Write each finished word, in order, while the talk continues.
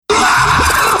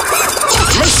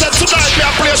me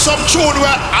I play some tune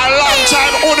where a long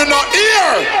time only not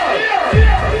here.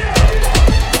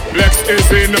 Vex is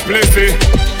in the place.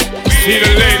 See the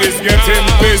ladies getting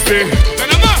busy.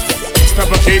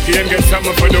 Stop a cakey and get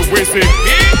something for the whiskey.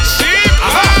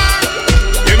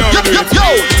 You know yo,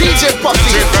 DJ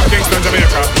Puffy. Straight from Kingston,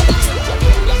 Jamaica.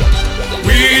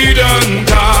 We done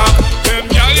talk. Them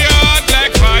y'all yard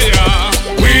like fire.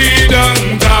 We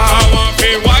done talk. Want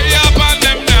me wire up on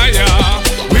them naya.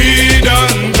 We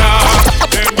done talk.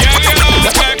 Them y'all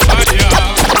yard like fire.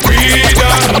 We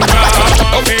done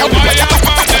talk. Want me wire up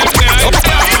on them naya.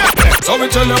 So we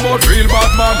tell them about real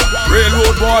bad man,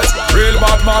 railroad boy, real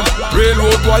bad man,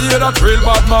 railroad boy, yeah that real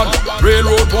bad man,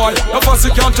 railroad boy. No fussy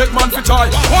can't take man for tie.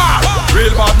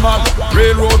 Real bad man,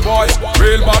 railroad boy,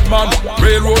 real bad man,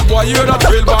 railroad boy, yeah that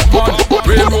real bad man,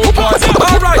 railroad boy.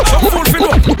 Alright, some fool for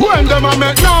them. When them a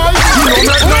make noise, you don't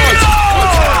make noise.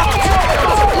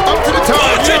 Up to the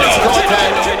time, yes, go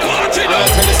ahead.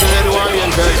 I'll tell you some little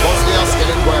Orion girl, boss the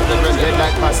skeleton boy, the red head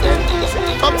like past them.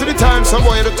 Up to the time, some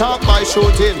boy at the top by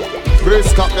shooting.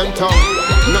 Brace cock them tongue,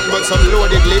 nothing but some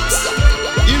loaded lips.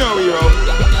 You know, hero.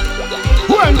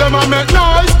 When them a make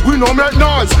noise, we no make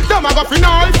noise. Them a go fi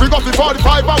knife, we go fi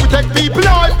 45 and we take people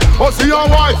life. Oh, see your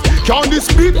wife, can this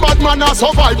big bad man a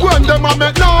survive? When them a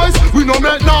make noise, we no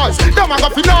make noise. Them a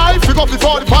go fi knife, we go fi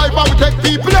 45 and we take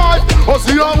people life. Oh,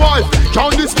 see your wife,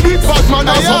 can this big bad man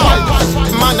a survive?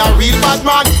 Man a real bad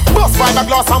man, bust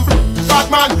fiberglass and bad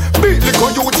man. Beat little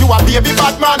youth, you a baby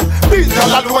bad man. Beat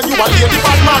girl alone, you a lady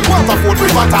bad man. Waterford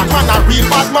river tank, man a real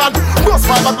bad man. Bust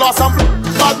fiberglass and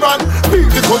bad man. Beat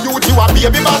little youth, you a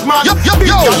baby bad man. Yo,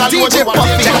 DJ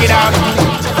Puffy, check it out.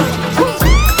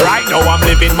 Right now I'm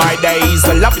living my days,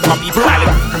 loving my people, I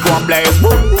live one blaze.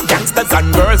 Woo, gangsters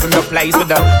and girls in the place with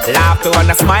a laughter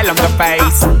and a smile on the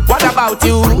face. What about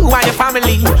you and your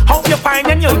family? Hope you're fine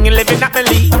and young and living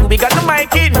happily. We got the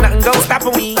mic in, nothing gon' stop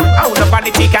me. Oh, the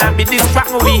vanity can't be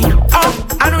distracting me. Oh,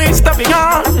 and we stopping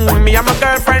on. Me and my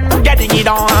girlfriend getting it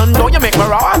on. Don't you make me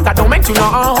wrong, that don't make you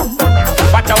know.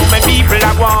 But how many people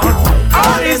I want?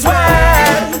 All is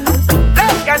well,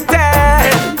 love can tell.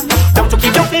 Don't you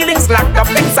keep your feelings locked up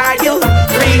inside you.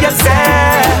 Free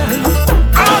yourself.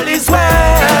 All is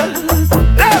well.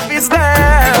 Love is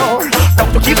there.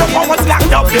 Don't you keep your powers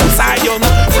locked up inside you.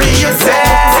 Free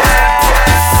yourself.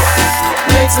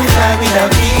 Makes me fly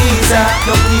without visa.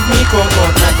 Don't leave me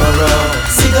cocoa mackerel.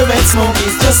 Cigarette smoke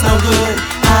is just no good.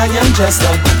 I am just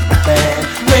a man.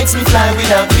 Makes me fly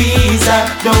without visa.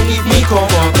 Don't give me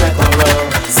cocoa mackerel.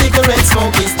 Cigarette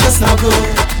smoke is just no good.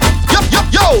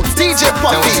 Yo, DJ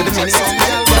Puffy. See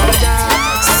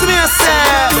me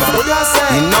yourself.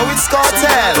 You know it's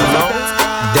cartel.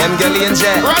 Them girl in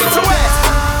jail. Right away.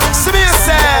 See me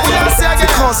yourself.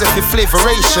 Because if your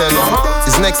flavoration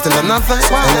is next to another,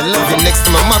 and I love you next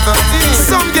to my mother.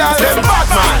 Some girl them bad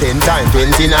man. 10 times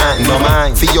 29, no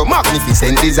mind. For your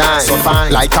magnificent design, so fine.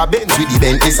 Like a Benz with the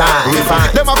Bentley sign.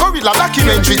 Refine. Them a gorilla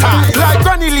documentary time. Like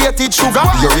granulated sugar.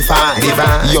 You're refined.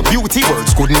 Divine. Your beauty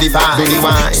words couldn't define.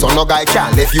 So no guy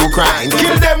can left you crying.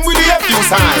 Kill them with the FU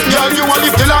sign. Girl, you want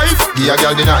live the life? Give a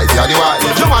girl the knife, you're the wife.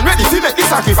 You man ready to make the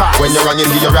sacrifice. When you're running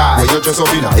to your ride, when you're just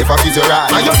up in a, if I fit your ride.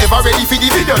 Are you ever ready for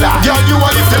the video life? Girl, you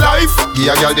want live the life?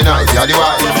 Give a girl the knife, you're the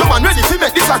wife. You man ready to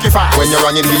make the sacrifice. When you're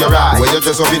running to your ride, when you're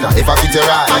just up in a, if I fit your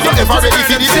ride. Are you ever ready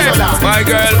for the video life? My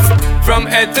girl, from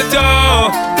head to toe.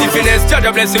 If it is judge,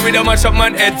 I bless you with a mash up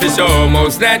man head for sure.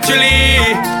 Most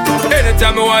naturally,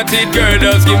 anytime I want it, girl,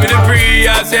 just give me the free.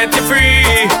 I'll set you free.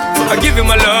 I give you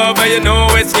my love, and you know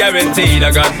it's guaranteed.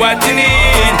 I got what you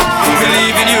need.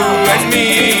 Believe in you and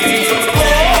me.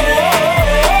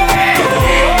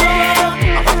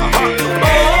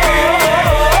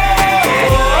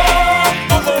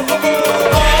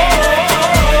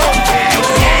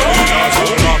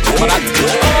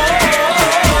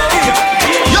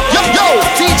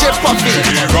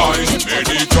 Many rise,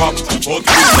 many drop, but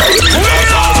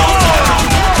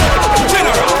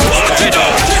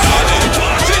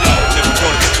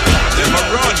them a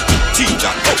run, teach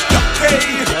and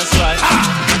hey, that's right.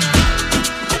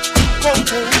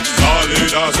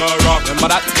 Solid as a rock. Remember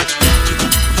that?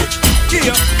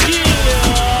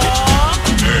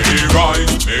 Many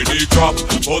rise, many drop,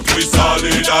 but we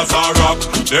solid as a rock.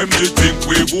 Them they think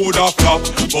we woulda flop,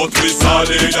 but we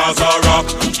solid as a rock.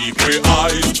 Keep we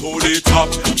eyes to the top,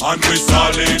 and we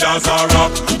solid as a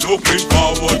rock. Looking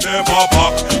forward, never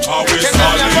back, and we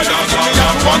solid as a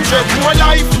rock. 100 more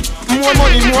life, More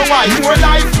money, more wife, more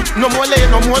life. No more lay,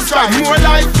 no more strife. More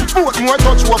life, both more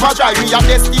touch overdrive. Me a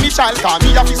destiny child, cause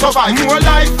me a fi survive. More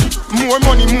life, more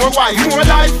money, more wife, more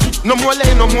life. No more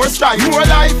lay, no more strife. More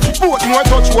life, both more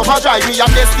touch overdrive. Me a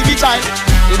destiny child.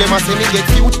 Them a say me get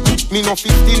cute. Me no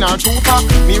 15 or 2 pack.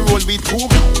 Me roll with 2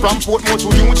 from Portmore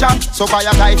to New Jack. So buy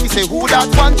a guy if he say who that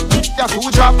one, that 2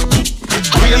 drop.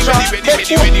 Real drop, get put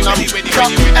in a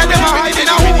drop. And them a hide in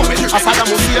a hole. I said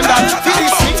I'm saying that. Feel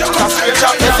this me, that's straight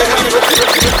drop. Get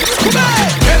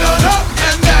on up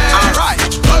and down. Alright,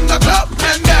 on the top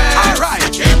and down. Alright,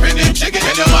 keeping it chicken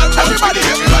in your mouth. Everybody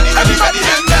and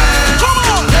down.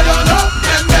 Come on, get on up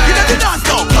and down. You never dance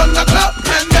now. On the top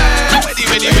and down.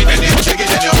 Ready, chicken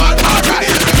in your mouth. Alright,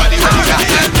 everybody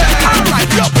and down.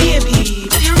 Alright, yo, baby,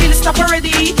 you really stop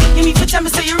already? Give me for time,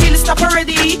 say you really stop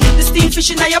already. The steam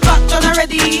fish in your back done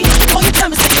already. Oh, you tell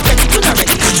me say you ready, you not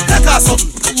ready. Let us up.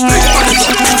 It's my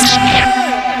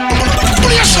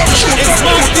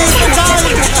decent time.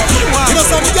 You know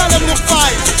some girl them look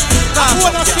fine. Who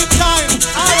wanna skip time?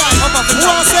 Alright. Who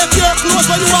wanna set your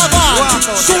clothes when you have on?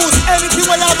 Shoes, anything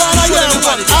when you have on, I wear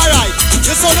one. Alright.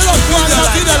 You saw the love one that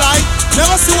did the light.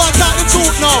 Never see one talk the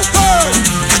truth now. Girl,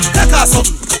 take her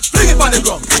something. Bring it on the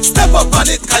ground. Step up on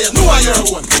it, cause you know you're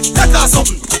one. Take her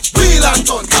something. Wheel and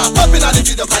turn. Up in on the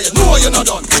video, cause you know you're not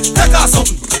done. Take her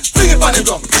something. Bring it on the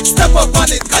ground. Step up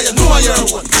on it, cause you know you're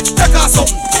one. Take her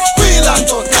something. Wheel and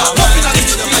turn. Up in on the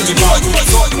video, cause you know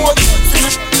you're one.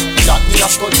 That me a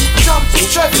study, jump to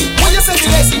Chevy. When you say the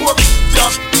lazy more,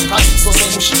 yeah. Calypso say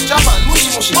mushy, Japan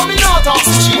mushy. But me not talk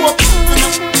sushi more.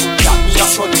 That me a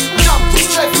study, jump to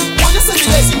Chevy. When you say the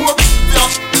lazy more,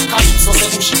 yeah. Calypso say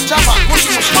mushy, Japan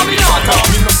mushy. But me not talk.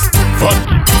 Fun,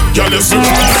 girl, you see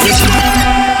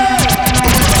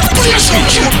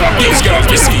These girls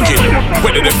be seeking,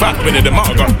 whether they fat, whether they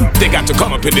mager, they got to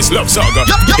come up in this love saga.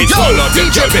 It's all of them,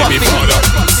 your baby father.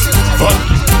 fun.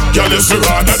 Girl, you see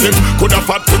rather them. Coulda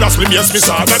fat, coulda slim, yes, me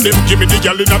sada them. Give me the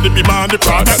girl inna the beam and the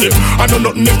crowd of them. I know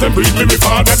nothing if them breed me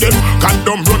father them.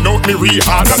 Condom run out me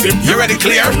re-harder them. You ready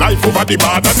clear? Life over the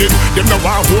border them. Them no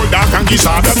want hold dark and kiss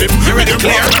harder them. You ready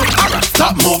clear? Alright,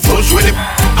 stop, move, push with it.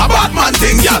 A bad man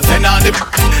thing, y'all send on it.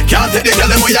 Can't take the girl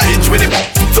them where you hitch with it.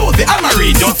 So the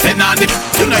Almarie just send on it.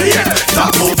 You know here,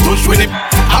 stop, move, push with it.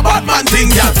 A bad man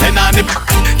thing, y'all send on it.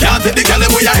 Can't take the girl them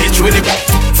where you hitch with it.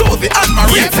 So the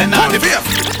Almarie send on it.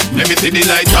 Let me see the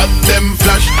light of them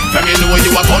flash. From me know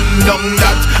you a bun down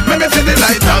that. Let me see the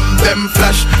light of them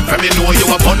flash. From me know you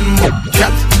a bun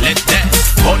cat. Let that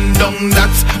bun down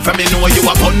that. From me know you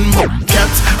a bun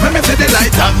cat. Let me see the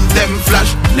light of them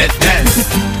flash. Let that.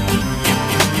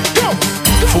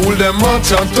 Fool them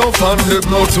much and tough and lip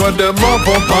notes when them up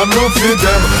and no feed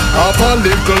them. Up a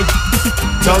little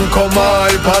tongue come I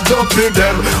pad up with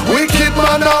them. Wicked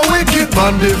man,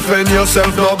 defend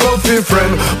yourself, no go fi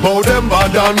friend. Bow them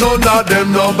bad and none of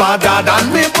them no badder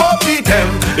than me puppy them.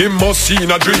 Him must see in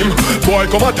a dream. Boy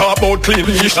come and talk about clean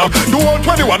leash. Do all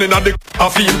 21 in a dick a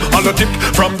feel. On the tip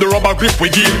from the rubber grip we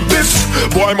give. This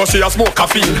boy must see a smoke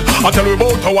caffeine. I tell you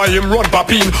about how I him run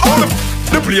papine. All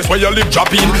the place where you live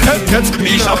dropping. Head gets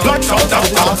leash up like salt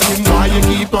and asking why you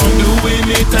keep on doing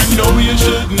it and know you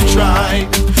shouldn't try.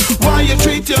 Why you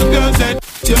treat your girls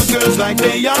like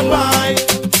they are mine.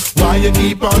 Why you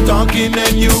keep on talking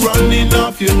and you running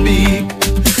off your beat.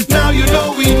 Now you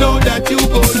know we know that you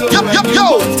go low.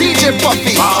 Yo, DJ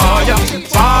Puffy. Fire,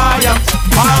 fire,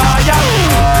 fire.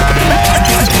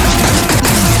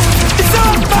 It's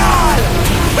on fire.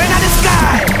 We're in the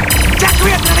sky. Jack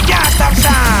creating the gas stop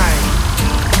shine.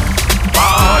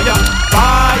 Fire,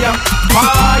 fire,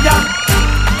 fire.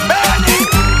 Burning.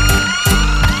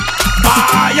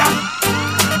 Fire.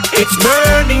 It's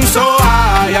burning so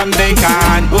high and they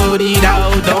can't put it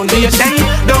out. Don't be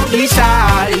ashamed, don't be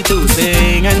shy to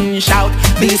sing and shout.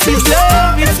 This is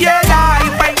love, it's your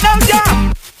life, ain't no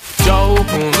jump.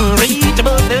 Joke, reach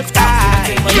above the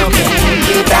sky.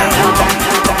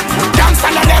 Can't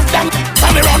stand on left them,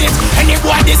 so me run it. Any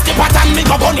boy this the pattern, me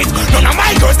go on it. None of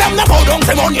my girls, them no go down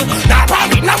for money. Nah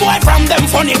private, no boy from them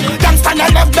funny. Can't stand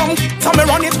on left them, so me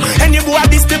run it. Any boy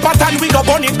this the pattern, we go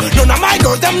on it. None of my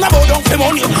girls, them no go down for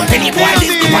money. Any boy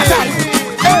this the pattern.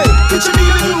 Hey, picture me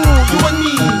and you and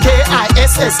me.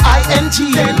 K-I-S-S-I-N-G.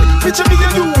 Picture me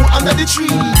and you under the tree.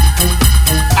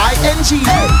 I-N-G.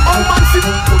 Hey, all man feel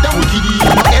that we give you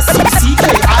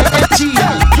S-C-K-I-N-G.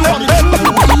 You want me to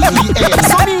E-E-A.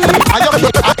 So me, I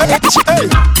Hey,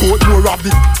 don't more of the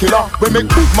killer. We make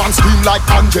big man scream like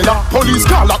Angela. Police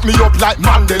call lock me up like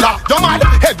Mandela. Your man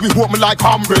head we hold me like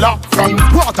umbrella. From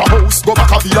Waterhouse go back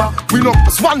a villa. We know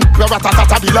swan we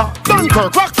ratatata villa.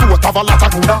 Dunkirk rock throat of a lot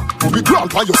of guna. We crawl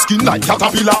by your skin like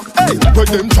caterpillar. Hey, when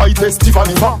them try test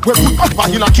Tiffany-va, we put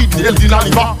upper in a kidney held in a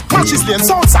liver. Matches lane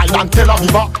Southside and Tel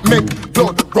Aviv. Make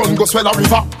blood run go swell a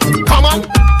river. Come on,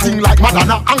 ting like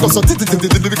Madonna. And go so because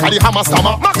the hammer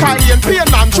stammer. Macaulay and Pain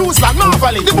and Jerusalem,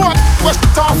 Marvelly. The boy was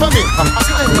tough for me.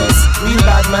 Timeless, real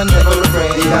bad man never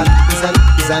afraid.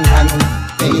 He's an hand.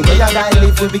 Anyway, a guy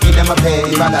live will be give them a pay.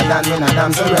 Rather than when a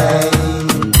damn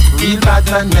rain. Real bad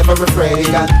man never afraid.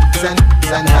 He's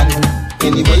an hand.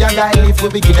 Anyway, a guy live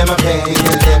will be give them a pay.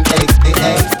 Tell them hey,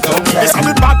 don't play. It's a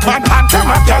bit bad man, and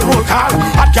them a girl roll call.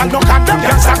 A girl no can them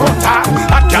girls a go tall.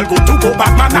 A girl go to go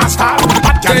bad man a stall.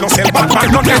 A girl no sell bad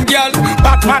man no them girl.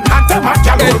 Bad man and them a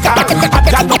girl roll call. A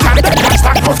girl no can them girls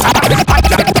a go tall. A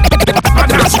girl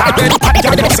man a stall. A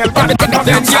girl no sell bad man no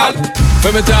them girl.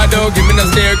 When me talk down, give me no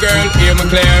stare, girl, hear me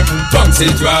clear. Bounce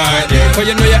it right there, cause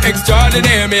you know you're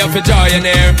extraordinary. Me have to joy in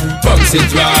here. Bounce it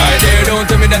right there, don't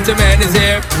tell me that your man is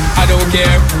here. I don't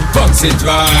care, bounce it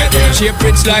right there. Shape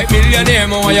rich like millionaire,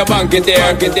 me want your bank it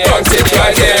there. Bounce it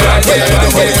right there, right there,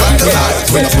 right there.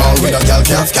 When I fall with a girl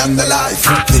can't scandalize.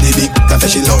 Diddy big, cause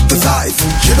she love the size.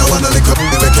 She don't wanna lick up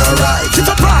the make her ride. She's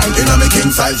a pride, you know me king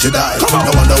size she die.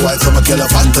 No wonder why some killer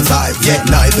fantasize. Yeah,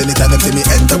 nice anytime them see me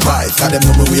enterprise. Cause them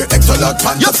know me weird extra lot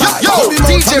fantasize. Yo,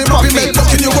 DJ Puffy.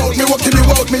 Walking you out, me walking you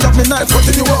out. Me have me knife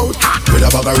cutting you out. With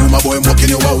a bag of room, a boy I'm walking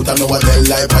you out. I know what tell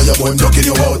life, how your boy I'm ducking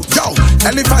you out. Yo,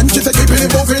 elephant, she say keep it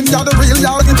moving. You're the real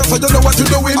y'all, so you know what you're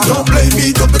doing. Don't blame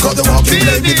me just because they walking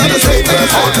like me. Not the same.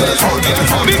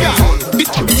 Bigger.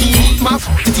 My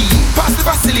pass the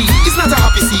Vasily, it's not a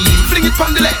happy scene. Fling it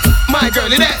from the left, my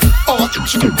girl in there. Oh,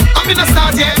 I'm in a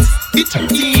start yet.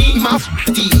 My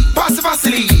pass the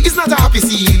Vasily, it's not a happy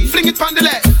scene. Fling it from the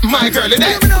left, my girl in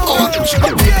there. Oh,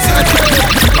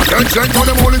 Attention for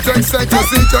them only take sex. You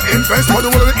see to invest for the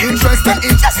only interest. And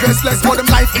each stressless for them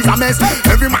life is a mess.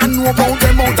 Every man know about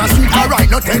them out and street. Alright,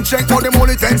 no tension for them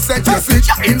only take sex. You see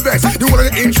to invest the only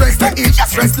interest. And each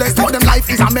stressless for them life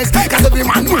is a mess. Cause every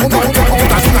man know about them out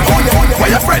and street.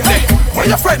 Where your friend there? Where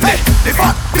your friend there? The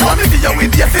fuck, you want me to you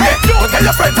with yesterday? Go tell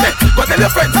your friend there. Go tell your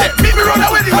friend there. Meet me run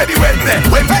away the Wednesday.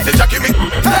 When me say Jackie me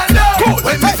stand up.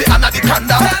 When me say Anna the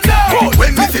Kanda stand up.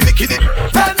 When me say Nicky the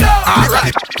stand up.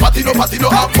 Alright, party no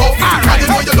have more. Alright, you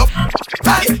know you love.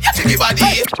 Yeah, jiggy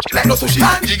body, like no sushi.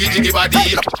 Jiggy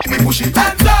body, me pushy.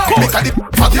 Stand up. Make a the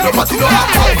party no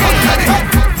have more.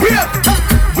 We up.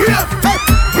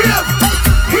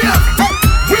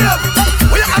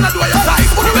 Where you gonna do your size?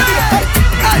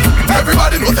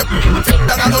 Everybody knows that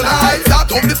I don't lie.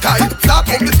 Start on the sky.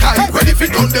 Ready for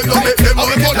done them, don't make them all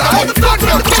the time.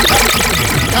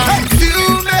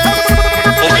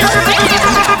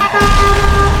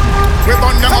 We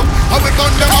burn them up, we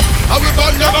burn them up, we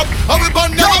burn them up, we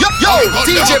burn them up. Yo,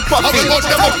 DJ Puffy. We burn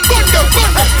them up, burn them.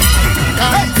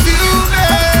 Consuming,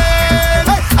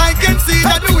 I can see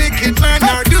that the wicked men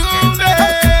are doomed.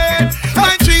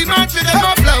 My tree march with them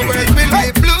flowers will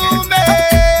be blooming.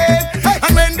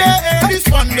 And when they hear this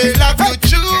one, they love to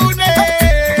tune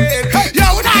it. Yo,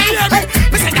 now hear me?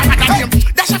 Me say that one name,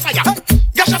 dash a fire.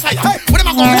 What am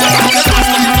I going to do?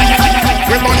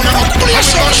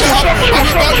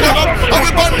 We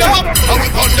burn them up,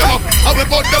 we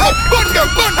burn them up. Burn them.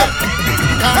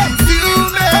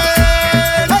 Consuming,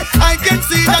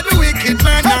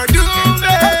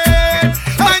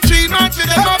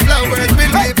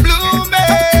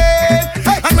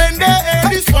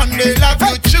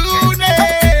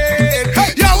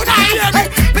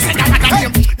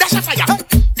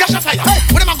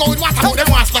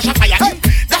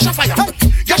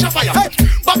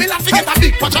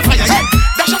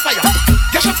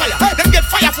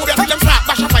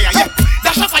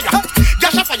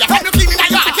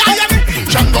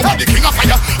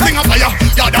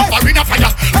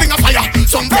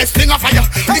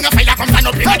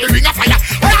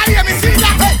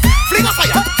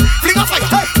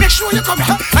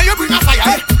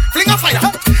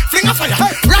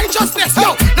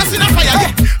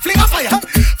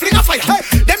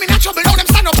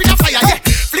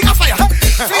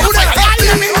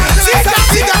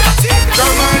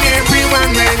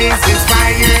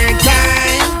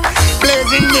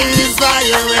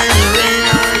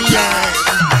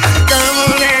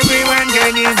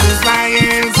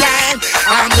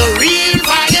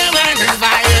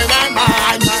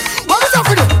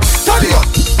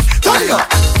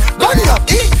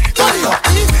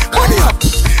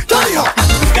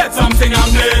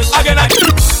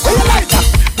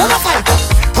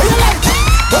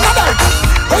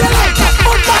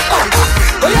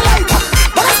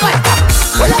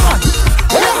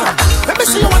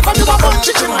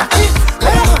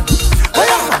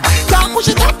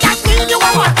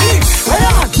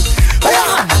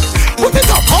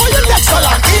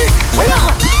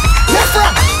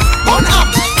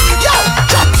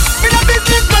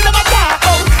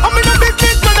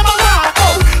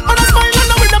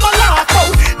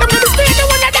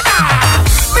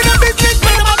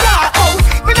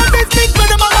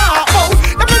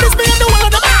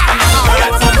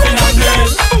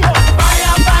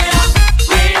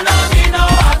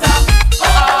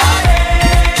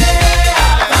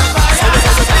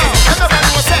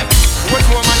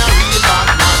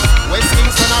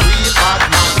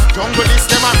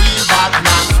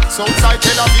 outside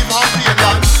Tel Aviv and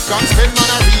Finland. Gang spend man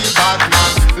a real bad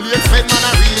man. Late spend man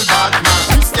a real bad man.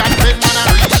 Christian spend man a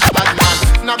real bad man.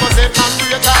 Nago set man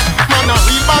breaker, man a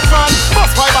real bad man.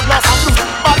 Bust fiberglass and blue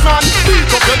bad man. Beat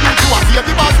up your youth, you a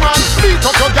lady bad man. Beat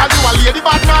up your girl, you a lady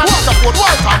bad man. Waterford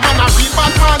Walter, man a real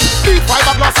bad man. Beat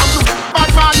fiberglass and blue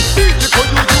bad man. Beat the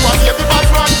youth, you a lady bad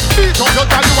man. Beat up your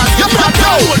girl, you a lady bad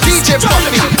man. DJ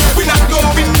Puffy, we not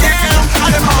going down.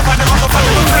 And them off and them off and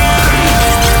them around.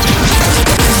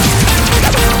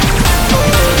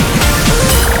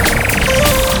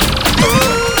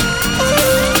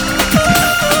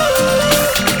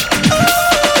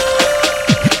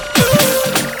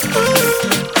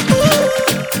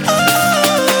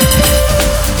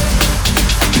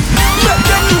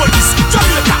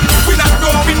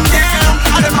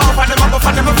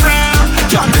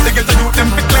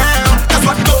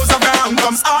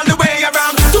 All the way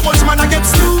around, too much man I get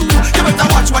slew. You better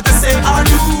watch what I say or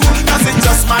do, cause it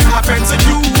just might happen to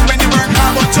you when you work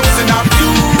hard but chosen of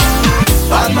you.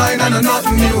 Bad mind and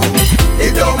nothing new.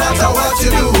 It don't matter what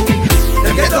you do,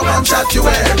 they get up and chat you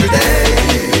every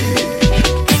day.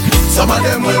 Some of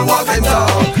them will walk and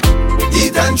talk,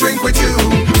 eat and drink with you.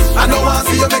 I don't want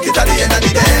to see you make it at the end of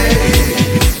the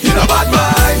day. You know bad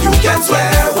mind, you can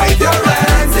swear, wave your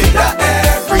hands in the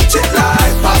air, preach it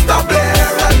like Pastor Blair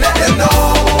and let them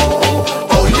know.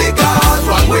 Only God,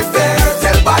 one we fair.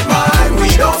 Tell bad mind, we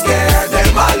don't scare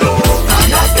them alone. I'm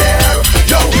not scared.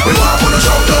 Yo, we want to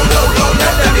show, don't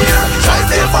let them hear. Try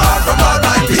stay far from all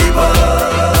my people.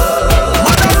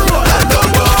 Mother road and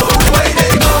don't go the way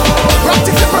they go.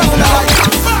 Practice the personal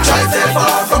life. Try stay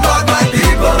far from all my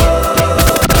people.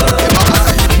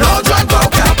 No drug, no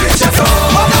cabbage, yes, so.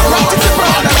 Practice the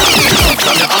personal life.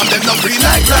 From your arm, them no free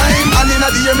like lime. And in the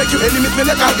year, make you enemies, me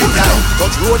like a big time.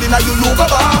 Touch road in a you look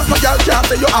above. No girl can't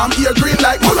say your arm here green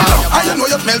like Mullah. And you know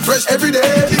you smell fresh every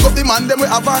day. Pick up the man, them we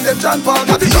have on them John Paul.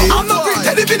 I'm no green,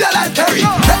 tell the video like Terry.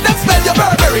 Let them smell your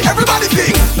Burberry, everybody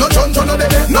sing. No chon no de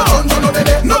de, no chon no de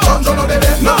de, no chon no de de,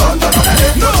 no chon no de de,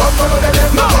 no chon no de de,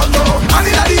 no chon. And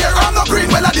in the year, I'm no green,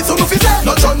 well I did so no fi say.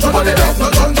 No chon no de de, no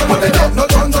chon no de de, no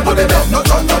chon no de de, no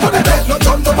chon no de de, no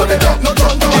chon no de de, no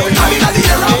chon. And in the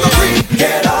year, I'm no green.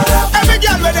 Get on up. Every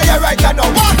girl when they are right now,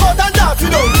 walk out and dance, you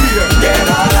don't fear. Get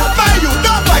on up. My you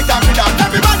don't fight and me down.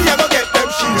 Everybody ever get them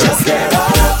sheer. Just get on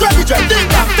up. Ready, ding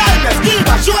dong, timeless, keep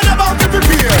on show them how to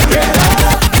prepare. Get on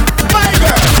up. My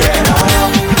girl. Get on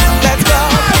up. Let's go.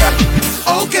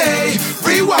 Okay,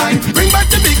 rewind. Bring back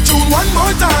the big tune one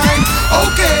more time.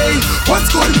 Okay,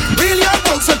 what's good? Really our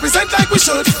folks represent like we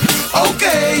should.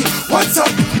 Okay, what's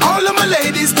up? All of my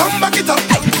ladies, come back it up.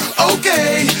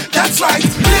 Okay, that's right.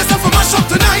 Place up for my shop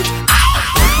tonight.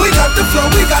 We got the flow,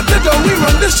 we got the dough, we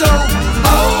run the show.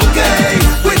 Okay,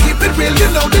 we keep it real, you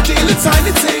know the deal, it's signed,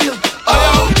 it's sealed.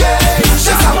 Okay,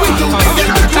 that's how we do it,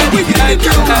 we get it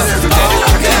done.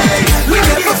 Okay, we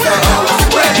never fail,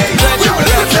 we will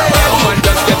never fail.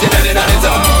 Just get it in on his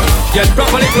own. Get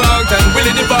properly clocked and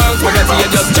willing the bounce. When I see you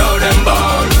just show them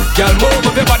bone. Girl, move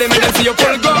up your body, make them see you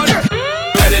full gun.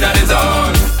 Ready on his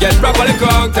own. Get properly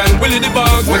clocked and willing the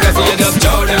bounce. When I see you just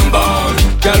show them bone.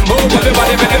 Girl, move up your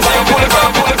body, make them see you full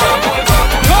gun.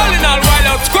 Calling all wild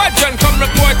out squadron, come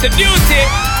report to duty.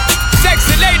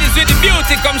 Sexy ladies with the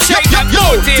beauty, come shake that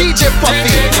booty. DJ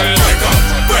Puffy. Break up,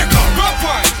 break up, rock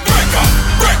wine, break up,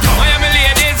 break up. Miami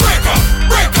ladies, break up,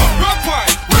 break up, rock wine,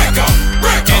 break up,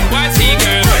 break up. NYC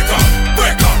girls, break up,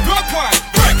 break up, rock wine,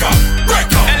 break up, break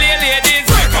up. LA ladies,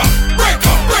 break up, break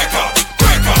up, break up,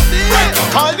 break up, break up.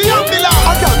 Call the ambulance.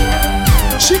 Again.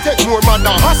 She take more man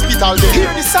than hospital day.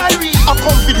 Hear the siren, I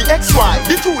come for the XY.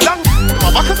 The too long, my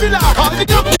back of the lag. Call the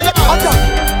ambulance. Again.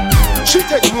 She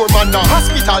take more man than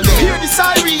hospital day. Hear the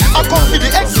siren, I come for the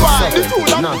XY. The too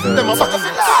long, them a back of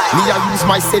the lag. Me I use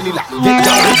my cellular. Get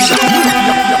down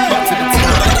back to the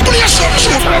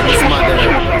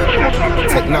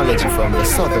technology from the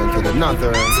southern to the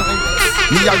northern.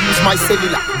 Me I use my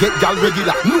cellular, get gal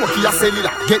regular. Nokia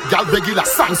cellular, get gal regular.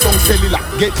 Samsung cellular,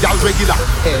 get gal regular.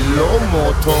 Hello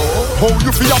moto, how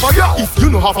you feel about ya? If you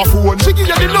don't have a phone, she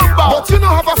give you the number. But you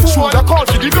don't have a phone, shoulda call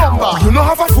for the number. You don't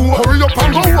have a phone, hurry up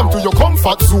and go home to your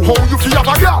comfort zone. How you feel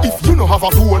about ya? If you don't have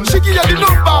a phone, she give you the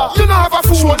number. You don't have a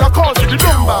phone, shoulda call for the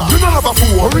number. You don't have a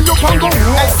phone, hurry up and go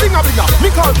home. Hey, sing a bigger, me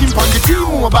call him from the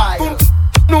T-Mobile.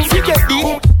 No forget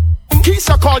the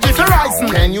Keisha called the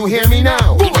Verizon. Can you hear me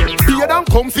now? Beer than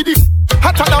come for the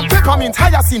hotter than peppermint,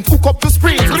 hyacinth, hook up to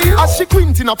spring. As she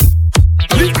quint in a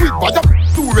liquid by the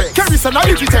two-ray. Kerosene and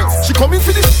Digitex. She come in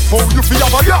for the how you feel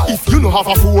about ya? If you don't have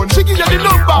a phone, she give you the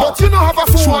number. But you don't have a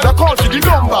phone, shoulda call for the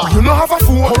number. You don't have a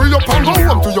phone, hurry up and go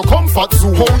home to your comfort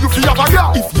zone. How you feel about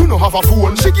ya? If you don't have a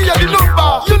phone, she give you the number.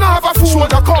 You don't have a phone,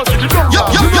 shoulda call for the number.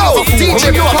 Yo,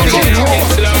 DJ Puffy.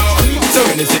 So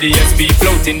when you see the SB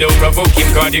floating, don't provoke him,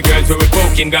 cause the girls were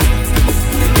poking got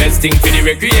best thing for the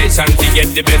recreation, to get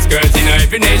the best girls in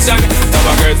every nation.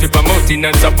 Our girls we promoting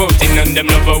and supporting, and them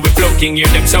love how we floating,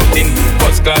 hear them shouting.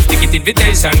 First class ticket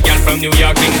invitation, girl from New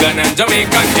York, England and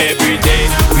Jamaica. Every day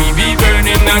we be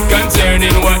burning, not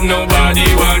concerning what nobody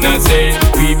wanna say.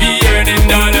 We be earning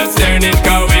dollars, earning,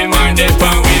 cause we mind it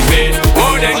and we pay.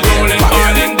 More than gold and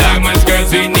all and diamonds, girls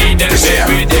we need them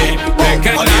every day.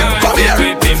 Recognize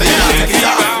we pimp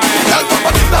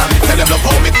tell them love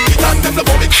how me it and them love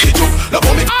how me it you love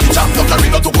how me it jam no carry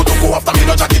no tuku after me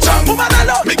no Jackie Chan woman I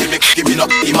love me give me no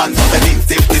iman so the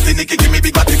stiff this nicky give me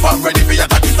big body fan ready for your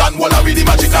attack it and walla with the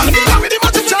magic and with the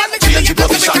magic chan change the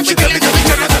position she tell me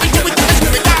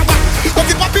but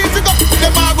if I feel to go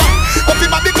them awa but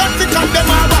if I be constant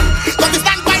them awa but if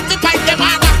stand fight to fight them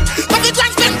awa but if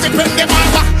transcend to bring them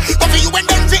awa but if you and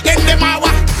them to end them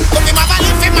awa but if I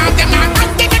live them out them awa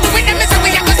they do with them is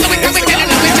we have to we tell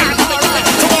them we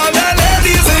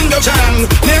chan.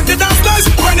 Make the dance nice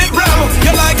when it blow. You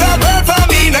like a bird for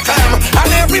me in a clam. And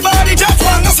everybody just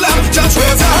wanna slam. Just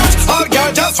raise your hands, all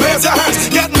girl just raise your hands.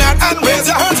 Get mad and raise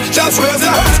your hands, just raise your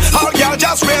hands. All girl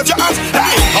just raise your hands. Hey,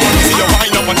 I wanna see you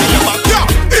wind up until you're back. Yo,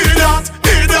 idiot.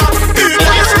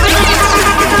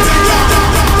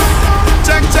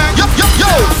 Check. Yo,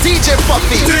 DJ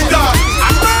Puffy. Ting dong,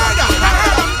 I'm murder.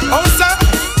 Oh, sir.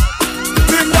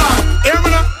 Ting dong, hear me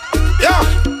now? Yeah,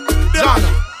 done.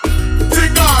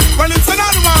 Ting dong. Well, it's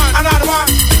another one.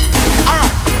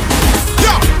 Alright.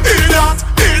 Yo, idiot,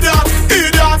 ting dong.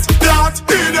 Idiot, that.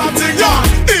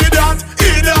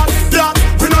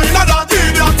 We know you know that.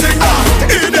 Idiot, ting dong.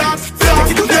 Idiot,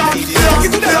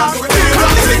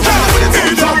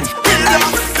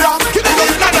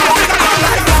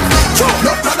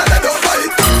 no brother, they don't fight.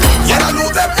 Yeah, I know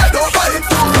them, they don't fight.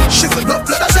 She's a no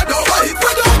blood, I said don't fight. We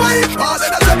don't fight. All them,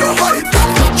 I said don't fight.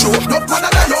 Choke no brother,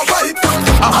 they don't fight.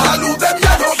 I lose them,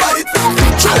 yeah, don't fight.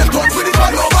 Try them done with it,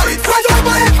 but don't fight. Why don't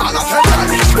fight? All I said that.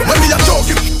 When me a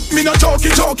joking, me not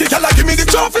joking. Y'all give me the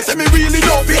trophy, say me really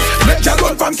love it. Make y'all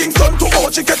run from Kingston to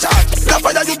Ochi, catch out. The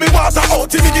fire you be water out,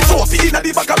 me the saucy. Inna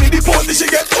the back of me the posty, she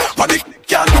get panic.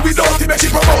 Can't do without it, make she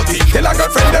promote it. Tell her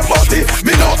girlfriend them about it.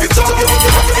 Me love it so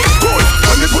cool.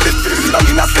 When me put it down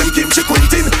in a slim Kim, she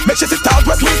quinting. Make she sit out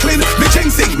wet twinkling. Me ching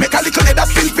sing, make a little head a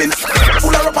spin.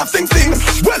 Full her up of sing.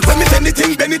 Well, when me send the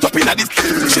thing, bend it up inna this.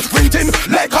 She's sprinting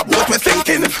like a boat we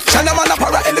thinking. China man a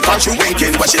para elephant, she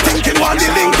winking. But she thinking one the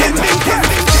linking.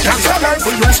 That's the life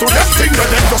we used to them thing.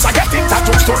 Them just a get it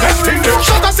tattoos to them thing.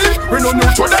 Shut us in, we no new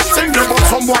to them thing. But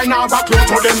some boy now back to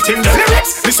them thing. The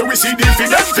lyrics, listen we see the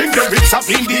them thing. The rips up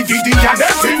in DVD and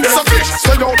them thing. So fish,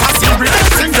 so don't pass the them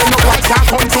thing. Them no white can't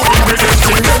come to the them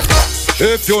thing.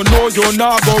 If you know you're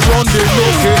not go run the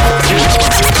looking.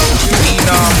 Me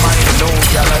now mind no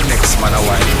girl next man a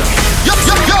wine. Yo,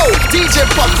 DJ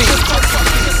Puffy.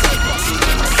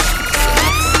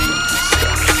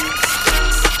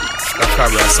 The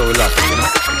camera so loud, you know.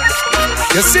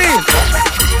 You see?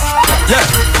 Yeah.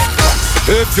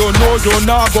 If you know you're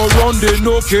not go run the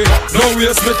nookie, no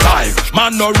waste me time.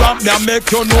 Man no ramp me and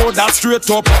make you know that straight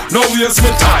up. No waste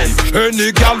me time.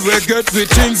 Any gal we get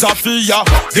with things I fear,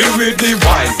 give with the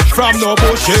wine. From no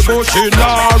bushy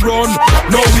nah run.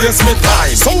 No waste me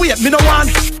time. So wait, me no want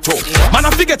to. Man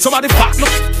I forget somebody fat no.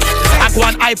 I go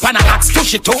on hype and I ask to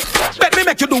shit too. Bet me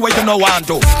make you do what you no want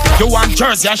to. You want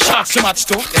jersey and sharks you match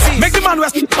too. Make the man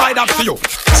rest by that for you.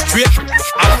 Straight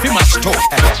I'll fi match too.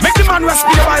 Make the man rest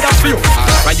by that for you.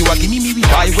 Right, you a give me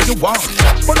buy what you want.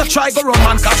 But don't try go run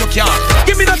man cause you can't.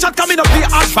 Give me the chat come in up here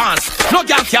advance. No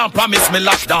girl can't promise me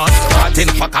lockdown. Then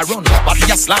pack a run, body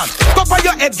a slant. Go for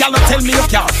your head girl and tell me you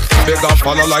can't. Big and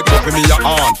follow like puppy me your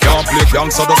aunt. Can't play gang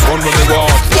so the fun when they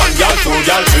want. 1 gal, 2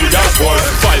 gal, 3 gal, 4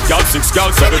 5 gal, 6 gal,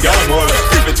 7 gal more.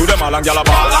 Give it to them all and gal a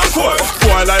ball and core.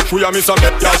 Boy like we a miss a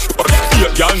bet gal.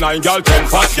 8 gal, 9 gal, 10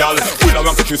 fat gal. We don't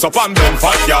want to twist up on them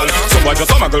fat gal. Someone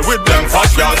just a muggle with them fat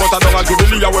gal. But I don't want to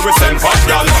believe where we send fat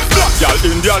gal. Black gal,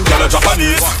 Indian gal,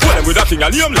 Japanese. When them with a thing a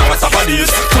name long as Japanese.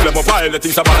 Pull them up while the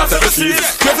things about us ever see.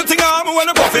 Here's the thing I'm when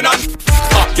I'm puffing on.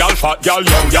 Hot gal, fat gal,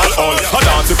 young gal, all. I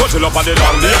dance to cut you up on the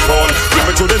long day call. Flip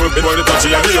it to the whip, boy, the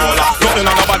touchy and the all. Nothing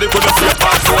on nobody could have seen a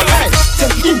pass soul.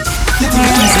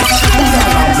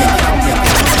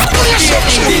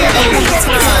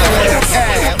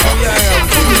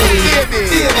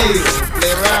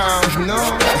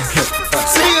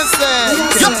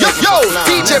 Yo,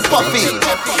 DJ Puffy.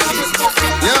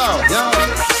 Yo.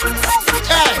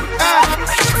 Hey.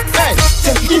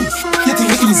 in. You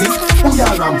think it easy? Who you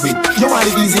around with? You want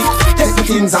it easy? Take the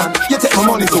things on, you take my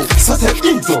money too. So take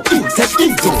into, take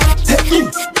into, take in.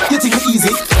 You think it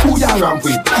easy? Who you around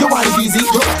with? You want it easy?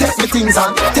 You take the things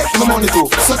on, take my money too.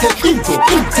 So take into,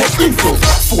 take into.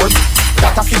 4,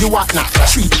 gotta feed the what now?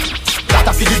 3,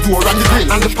 gotta feed the door and the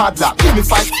grill and the padlock. Give me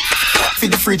 5.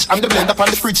 Feed the fridge and the blender on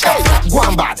the fridge. Hey, go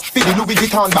on bad. Feed the Louis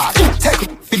Vuitton bag. Take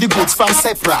feed the goods from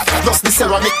separate. Plus the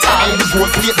ceramic tile and the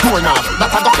gold plate doorknob. That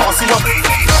I got cost you up.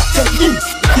 Take in.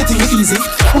 You think it easy?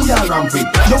 Who you around with?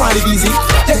 You want it easy?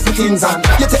 Take the things on.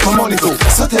 You take my money too.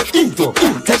 So take into,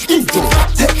 take into,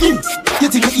 take in. You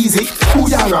think it easy? Who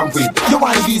you around with? You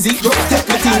want it easy? You take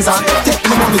the things on. Take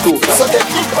my money too. So take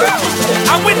into.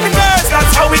 I'm with the girls,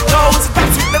 that's how it goes.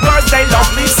 That's with the girls, they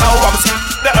love me so. I'm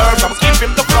the urge, I'm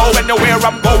keeping the flow. Anywhere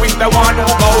I'm going, they want to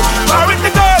go. I'm with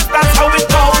the girls, that's how it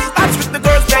goes. That's with the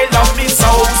girls, they love me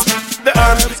so. The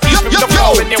urge, keeping the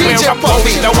flow. Anywhere I'm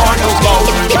going, they want to go.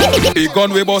 Big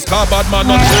gun we boss car bad man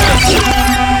on trace.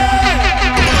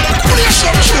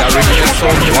 That remain so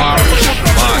warish,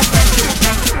 man.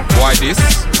 Why this?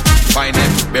 Find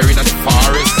them buried in the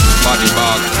forest. Body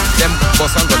bag, them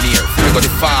boss and go near. We go the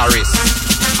forest.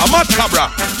 A mad cabra,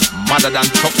 madder than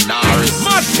Chuck Norris.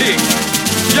 Mad thing,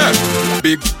 yeah.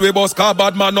 Big we boss car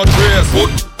bad man on trace. Put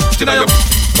inna your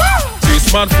this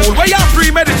man fool. Where you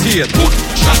premeditate? Put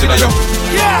shot inna your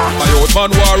my old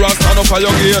man war and stand up for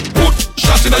your gate. Put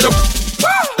shot inna your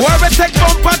whoever take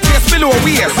bump and taste below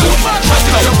waist.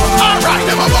 Alright,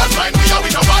 them a bad mind, we are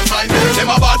with no bad mind. Them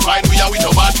a bad mind, we are with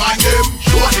no bad mind. Them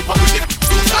show hypocrite,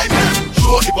 two time them.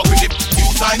 Show hypocrite, two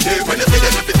time them. When you see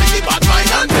them, if you think the bad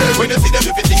mind and them. When you see them,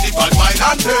 if you think the bad mind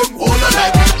and them. Hold on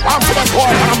like I'm to the boy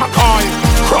and I'm a coin.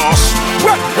 Cross.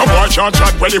 Well, your boy can't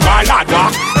chat when the wild lad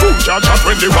walk. Fool can't chat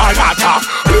when the wild lad talk.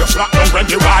 Place lock down when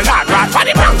the wild lad ride.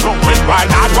 Funny bang down when wild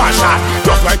lad one shot.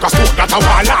 Just like a stone that a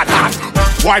wild lad hat.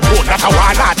 White boat that a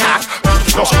wild lad hat.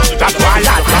 Just that wild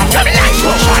lad hat. Let me like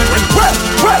no shot when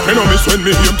well. Me know miss when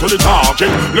me aim to the target.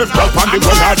 Lift up on the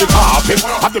gun or the carpet.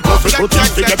 Have the prophet to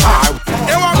think to get high.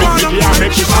 Make me there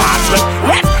make it pass.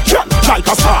 Like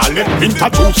a starlet.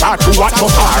 Introduce her to what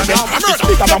was harder. It's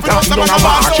bigger than planting on a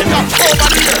margin. Over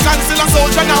the years and still a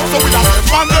soldier now. So we a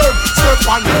step on them. Step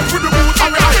on them. With the boot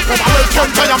and we hype over them.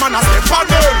 Come tell your man a step on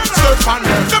them. Step on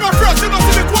them. Them a fresh, you know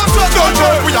see the quarter. Don't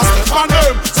know. We a step on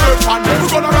them. Step on them. We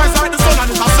gonna rise like the sun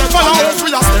and it's a step on them.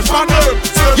 We a step on them.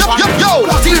 Step on them. Yo,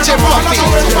 DJ Puffy.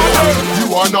 You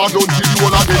are not don't kill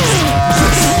you all of this.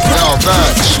 Yo,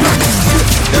 bitch.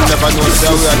 Them never know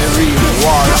say we are the real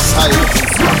war side.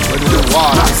 When we do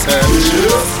war research.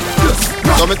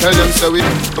 So me tell them say we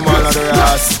come all of the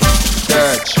ass.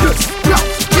 Church.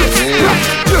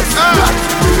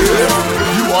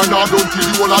 You are not don't kill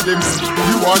you all of them.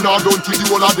 You are not don't kill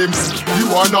you all of them.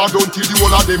 You are not don't kill you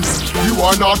all of them. You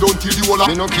are not don't kill you all of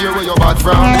them. Me no care where you're bad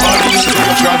from. Or where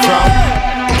you're trad from.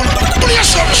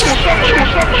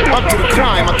 Up to the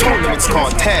crime, I told them it's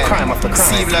called 10. Crime after crime.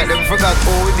 Seem like them forgot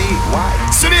who we be. Why?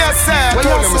 So they say, well,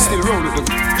 told them we still roll with them.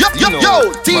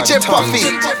 Yo, DJ Puffy.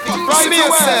 So they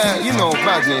say, you know,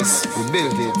 badness, we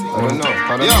built it. I don't know.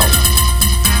 Yo,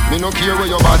 me no care where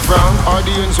you're bad from, or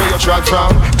the ends where you're trad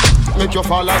from. Make you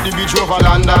fall like the bridge over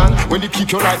London. When they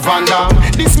kick you like Van Damme.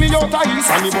 This me out of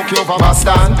east and me buck you over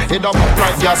Boston. Head up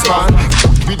like gas fan.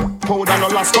 With powder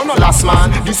no last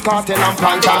man. This cartel and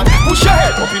plantain. Push your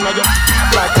head up in your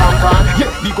like tampon.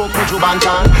 Yeah, big up Kojo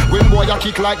Bantan. When boy you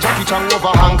kick like Jackie Chan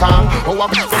over Hong Kong. Oh, I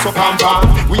beat us up pam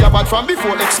pam. We are bad from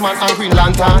before X-Man and Green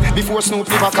Lantern. Before Snoop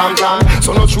live a Compton.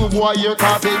 So no true boy here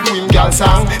cartel do him gal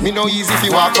song. Me no easy if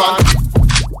you walk on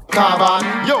carbon,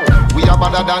 yo, we are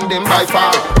better than them by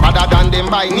far, better than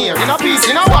them by near. In a piece,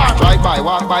 in a walk, drive by,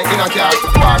 walk by, in a car.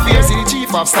 Warfare, see the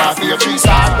chief of staff, here 3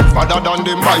 star. Better than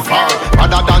them by far,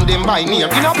 better than them by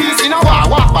near. In a piece, in a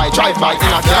walk by, drive by,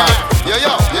 in a car. Yeah.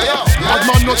 Bad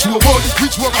man not you about it,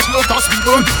 which work as love that's been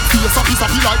done. Face a piece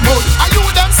of like mud. Are you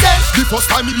them say? The first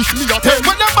time me dish me a 10.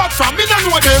 When them bad from me, don't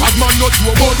know them. Bad man not you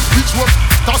about it, which work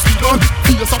that's been done.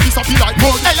 Face a piece of like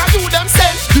mud. Hey, are you them say?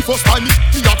 The first time me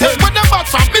a 10. When them bad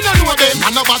from me, don't know them.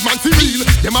 And a bad man feel real.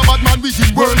 Them a bad man with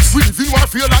his words. We live in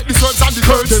warfare like the serves and the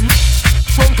girls. Them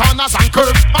from corners and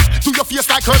curves. Back to your face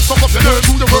like curves. Come up your nerves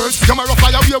to the words. Camera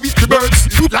fly away with the birds.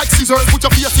 Like scissors, put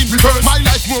your face in reverse. My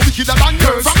life more wickeder than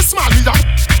yours. From a small million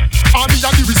army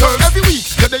and the reserve. Every week,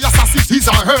 they assassin his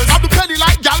or hers. I'm the penny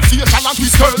like gal, facial and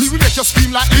whiskers. Me will make you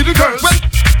scream like little girls. Well,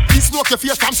 this smoke your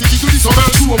face from city to the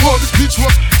suburbs. To a word, bitch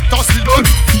work, that's the done.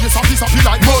 Face a piece of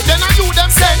like mud. Then I you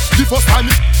them say, the first time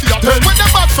me see a 10. When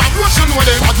them bad from Russian, know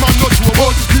them. Bad man not to a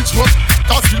word, bitch work,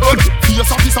 that's the done.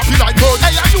 Face a piece of like mud.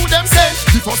 Hey, I you them say,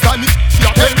 the first time me see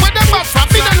a 10. When them bad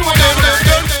from me, don't know them.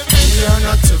 We are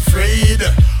not afraid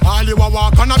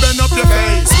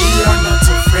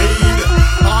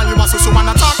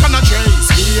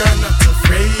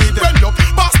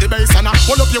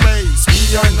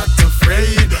are not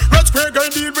afraid. Red Square gonna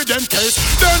deal with them case.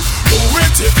 Then do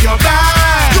it if you're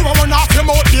bad. You a run off your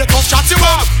mouth, be a tough chat you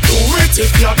up. Do it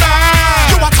if you're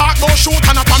bad. You a talk no shoot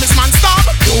and a promise man stop.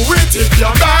 Do it if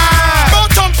you're bad.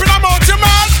 Don't jump in a mouth you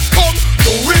man. Come,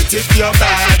 do it if you're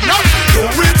bad. No, do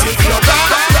it if you're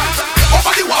bad.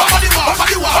 Over the wall, over the wall, over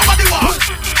the wall, over the wall.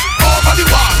 Over the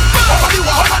wall, over the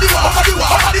wall, over the wall, over the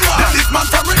wall, over the wall. This man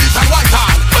from Reddish and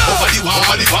Whitehall. Over the wall,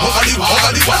 over the wall, over the wall,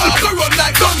 over the wall. To run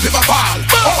like guns if I fall.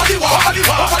 Over the wall, over the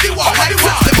wall, over the wall, over the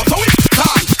wall. Step up so it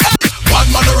tall. Bad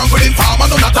man around with him farmer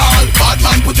none at all. Bad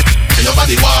man put it over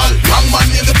the wall. Wrong man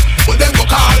in the with them go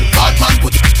call. Bad man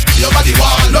put it over the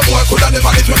wall. No boy coulda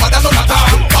never hit me mother none at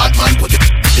all. Bad man put it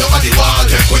over the wall.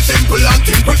 Take with simple and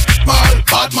think with small.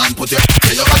 Bad man put it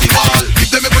over the wall. Give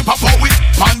them a whip up out with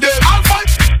man them. I'll fight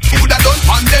who that don't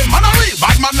pan them. Man a real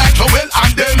bad man like Joel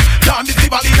and them. Can't this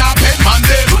the body in a pen man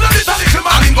them. Do the little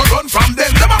man and him go run from them.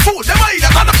 Them a fool, them a eat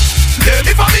that and them.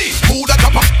 If I me, who that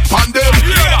drop up pan them.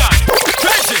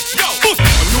 Crazy, yo.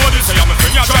 I know this, I am a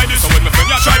friend, you try this. So when my friend,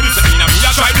 you try this, I mean,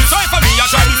 I try this. So if I me, I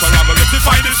try this. So I'm gonna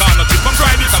rectify this. I'm not trip and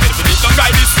try this. I'm gonna finish, don't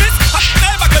try this.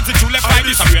 Never get it, you left like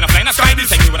this. I'm going to fly and sky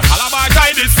this. And you with a calabar,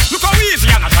 try this. Look how easy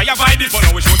and I try to fight this. But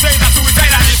now we should say that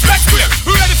suicide and this. Let's clear.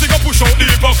 We ready to go push out the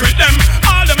hypocrite them.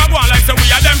 All them are going like say we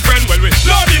are them friend. Well, we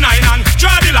load the nine and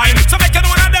draw the line. So make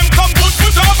one of them come put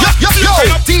over. Yo,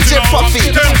 DJ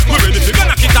Puffy. We ready to go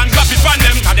knock it and drop it from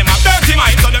them. Cause them have dirty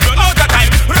minds. So them run out of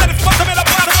time. We ready to put them in the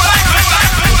bottom of the line.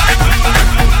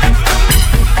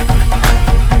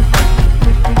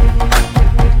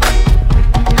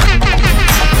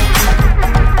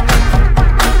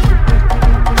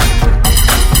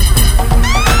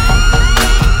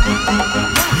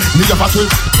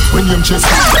 When you chase,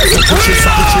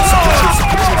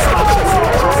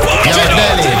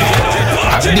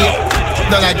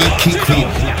 don't I get kick quick.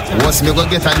 What's me go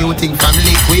get a new thing from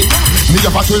liquid? me a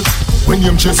battle. When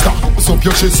you chester, so up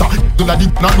your chaser. Do la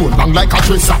deep na roll long like a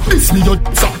tracer. This me your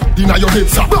sir, inna your head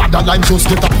sir. Bad line just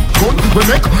get a gun. We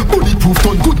make bulletproof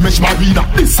ton good mesh marina.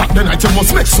 This Saturday night you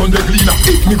must make Sunday cleaner.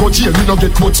 If me go jail, me no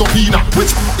get quote subpoena. Which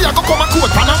me a go come a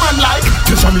quote pan a man like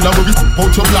Tisha Miller will be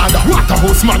out your bladder.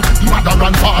 Waterhouse man, mother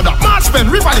and father. Marchman,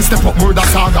 Rivali step up murder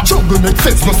saga. Jungle make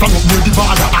fence, no stand up near the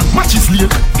border. And matches late,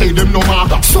 pay them no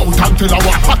matter. South and tell a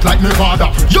walk hot like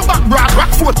Nevada. Your back broad, rock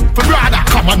foot for brother.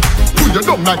 Come on, pull you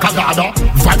down like a garda.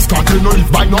 Vibes cartel no live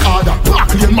by no order.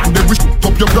 Park lane man, they wish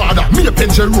up your brother. Me a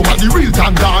pension room and the real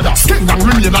time dada. Skeng and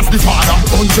remain as the father.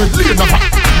 100 lane of a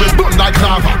we done like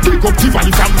lava. Pick up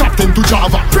Tiffany from top 10 to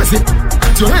Java. Press it,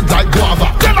 your head like guava.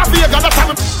 Never Vega, that's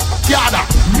how yada.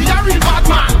 Me a real bad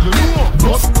man, you know.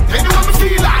 Plus, anyone me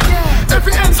feel like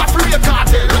every ends a free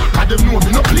cartel. Cause them know me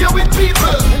no play with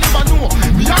people. You never know,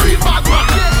 me a real bad man.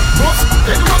 Plus,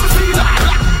 anyone me feel like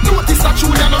notice that you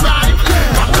ain't right.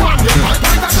 Got one, you might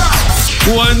find a guy.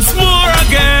 Once more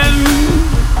again,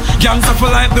 gangsta for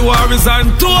life, the war is on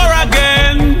tour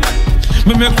again.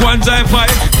 Me make one drive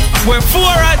fight, we're four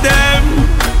of them.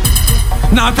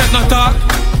 Now take no talk,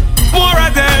 more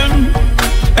of them.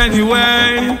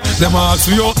 Anyway, them ask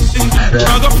me yo,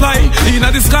 I go fly in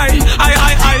the sky. I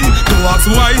don't ask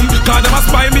me why, cause them a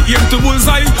spy me aim to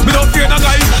bullseye. Me don't fear no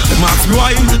guy, them ask me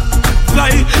why.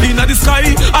 Fly in the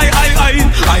sky, I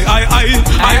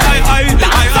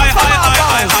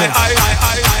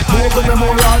Bogle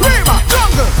Memorial, Rima,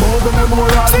 Jungle, Bogle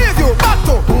Memorial, Seaview,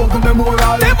 Bato, Bogle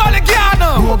Memorial,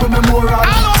 Ivaligiano, Bogle Memorial,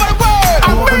 all over the world,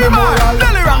 Bogle Memorial,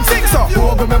 Delirang, sing so,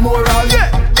 Bogle Memorial, yeah,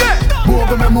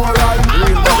 Bogle Memorial,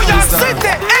 New York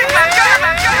City,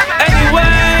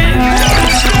 anyway.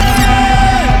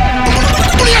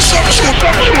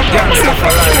 Gangsta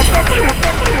for life.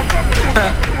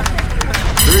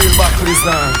 Real back to this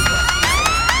now.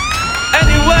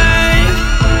 Anyway,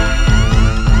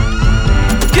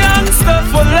 gangsta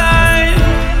for life.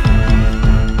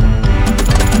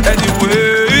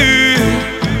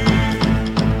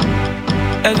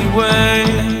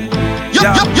 Anyway.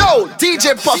 Yo, DJ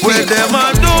Puffy. Where them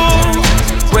a do,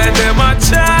 where them a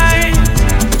try,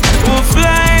 who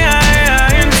fly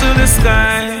high into the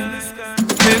sky.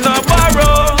 Me no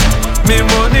borrow, me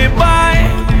money buy,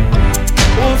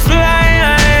 who fly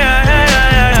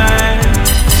high.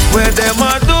 Where them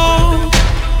a do,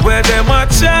 where them a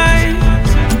try,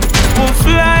 who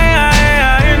fly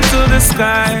high into the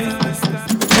sky.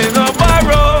 Me no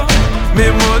borrow, me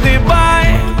money buy,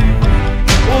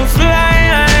 who fly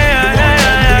high.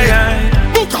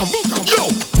 Yo,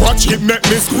 watch it make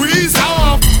me squeeze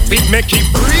off. It make it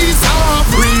breeze off.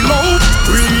 Reload,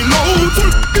 reload,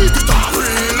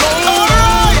 reload.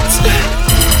 Alright.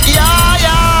 Yeah.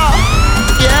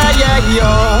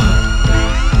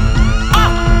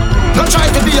 Don't try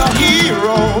to be a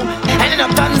hero and end up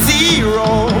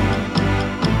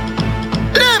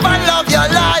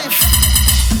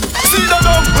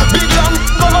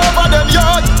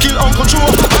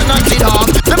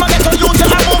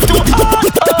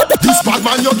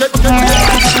man you get.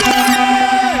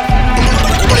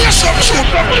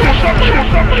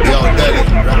 Yo, Delhi,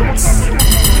 rats.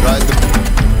 Right the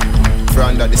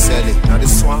front of the celly, now the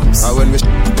swamps. And when we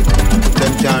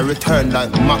them can return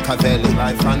like Machiavelli.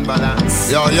 Life and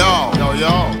balance. Yo.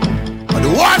 And the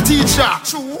war teacher.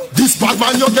 This bad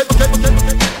man you get.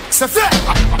 Say fair.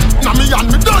 Now me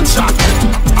and me done shot.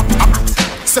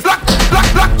 Say black.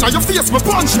 Now your face me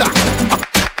punch that.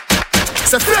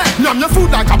 Say fair. Now your food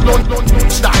like a blunt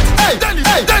that. Hey, Delhi.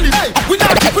 We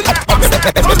not.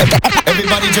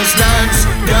 Everybody just dance.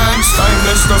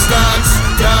 Timeless just dance.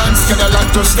 Get a lot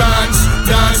just dance.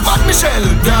 Bad Michelle,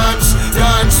 dance.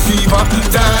 Fever,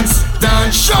 dance.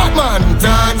 Short man,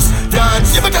 dance.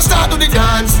 You better start to the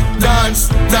dance.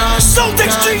 South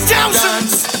Extreme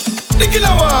dance. The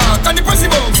killer walk and the pressy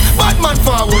bounce. Bad man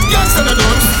forward, gangsta na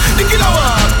dance. The killer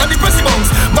walk and the pressy bounce.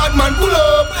 Bad man pull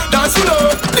up, dance pull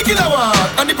up. The killer walk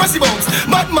and the pressy bounce.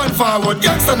 Bad man forward,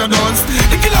 gangsta na dance.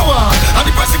 The killer walk and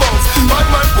the pressy bounce. Bad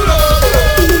man pull up.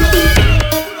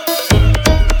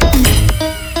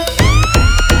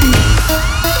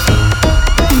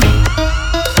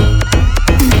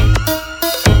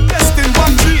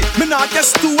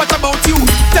 Guess two, what about you?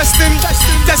 Testing.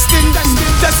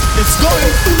 It's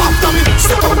going after me.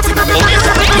 Step out in the middle.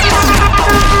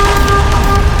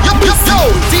 Yo,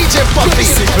 DJ Puppy.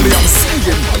 Basically, I'm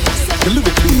saying the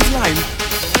lyrically line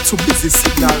to busy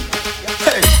signal.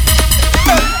 Hey.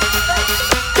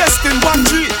 Testing 1,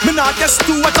 3. Me not guess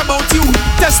two, what about you?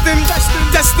 Testing.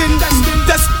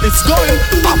 It's going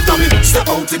after me. Step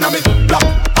out in the middle. Block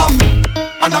up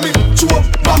and I'm in two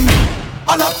back.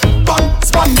 And a bang,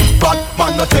 span, bad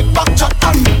man no take back chat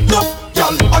and no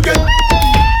y'all again.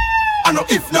 I know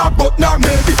if not but not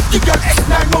maybe. You get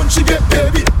 9 months she get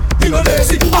baby. You know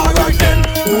lazy, alright then.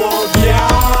 Oh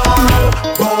yeah,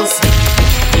 boss.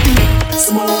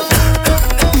 Smoke,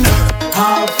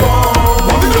 have fun.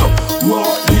 What we do?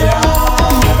 Oh yeah,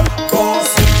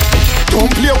 boss.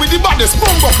 Don't play with the baddest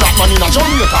bomb clap man in a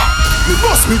Jamaica. We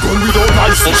must be gone without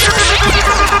license.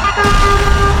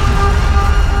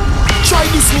 Try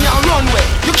this me and run way,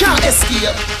 you can't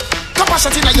escape.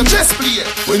 Capacity like your chest plate.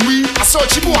 When we a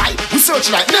searchy boy, we search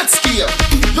like Netscape.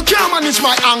 You can't manage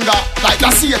my anger like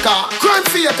the Seeker, crime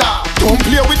faker. Don't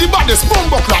play with the baddest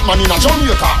bumbo clap man in a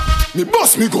Jamaica. Me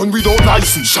bust me gun without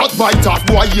license. Shot by that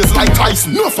boy ears like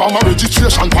Tyson. No farmer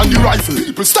registration on the rifle.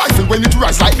 People stifle when it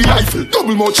rise like the rifle.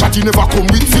 Double mouth chatty never come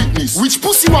with fitness. Which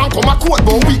pussy want come a court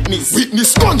but witness.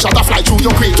 Witness gunshot a fly through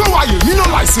your crate. Don't worry, me no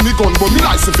license me gun but me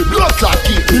license for blood clot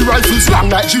kill. Me rifles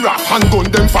long like giraffe. Handgun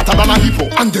them fatter than a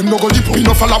hippo. And them no go dippo. Me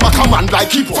no follow a command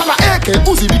like hippo. Follow AK,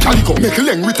 Uzi the calico. Make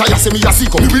leng retire say me a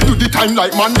sicko. Me will do the time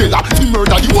like Mandela. He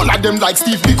murder the whole of them like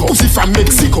Steve Biko. Uzi from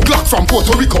Mexico, Glock from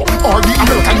Puerto Rico. Or the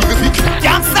American Eagle.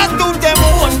 Youngsters do them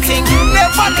own thing.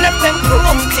 Never left them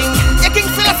chrome thing. The King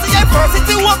Selassie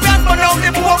University open but now they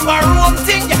move a room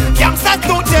thing. Youngsters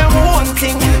do them own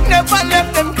thing. Never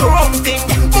left them chrome thing.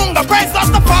 Munga price of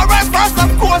the power first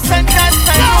of course and that's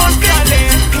now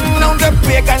the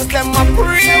pagans them a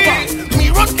pray. Me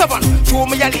run stubborn, show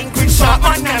me a link with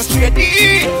Sharpman and Straight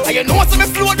D. And you know so me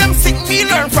flow them sick, me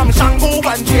learn from Shango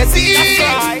and Jay-Z.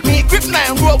 Right. Me grip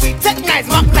 9 row with Tech 9s,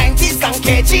 Mac 90s and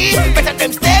KG. Better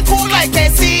them stay cool like they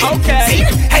see. Okay. See?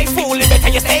 Hey fool, it better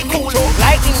you stay cool.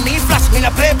 Lightning me flash, me no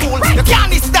play pool. You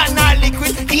can't stand our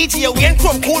liquid. DJ Wayne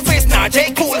from Cool Face, now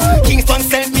J Cool. Kingston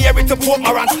sent me every to Port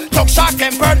Morant. Talk short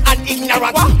tempered and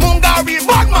ignorant. Munga real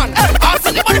bad man. I'll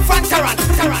send you on the front Taran.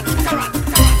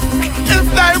 If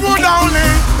they would only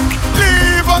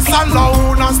leave us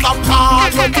alone and stop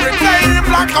calling we name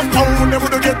like a phone, they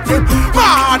would get them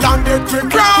mad and get we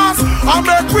grass. And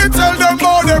make we tell them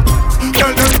about them.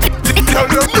 Tell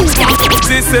them new.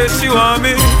 She says she want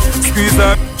me, squeeze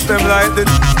her them like the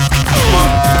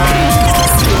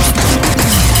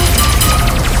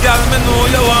girl, me know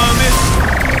you want me.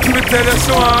 Me tell her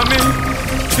she want me.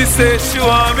 She says she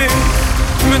want me.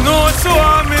 Me know she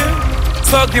want me.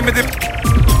 So give me the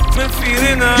me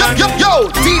feeling on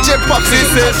Yo, DJ Puppy. She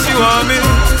says she want me.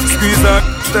 Squeeze her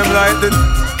them like the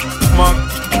man.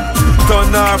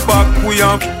 Turn her back, we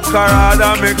have her hard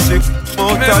and make she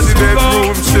out of the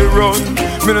bedroom she run.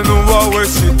 Me no know where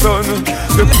she done.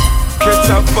 The catch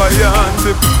a fire and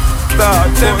the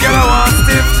start. Them girl I want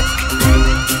stiff.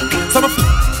 Some of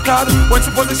God when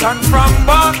she position from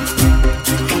back.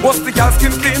 What's the girl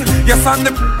skin clean? Yes and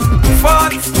the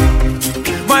fat.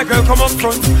 My girl come up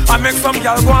front and make some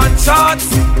girl go and chat.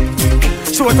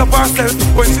 Show it up herself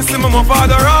when she see me move for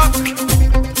the rock.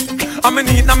 I'm in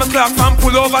need, now my clock and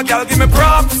pull over, girl give me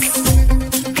props.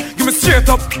 Give me straight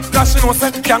up, cause she know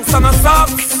say gangsta no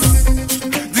socks.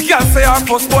 The girl say her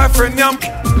first boyfriend yam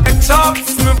and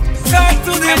chops. out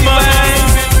to the man.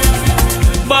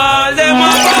 Ball them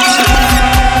up.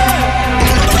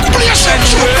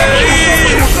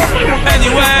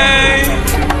 Anyway,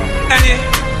 any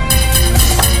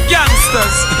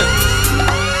youngsters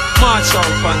march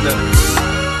out on them.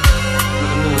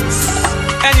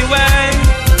 Anyway,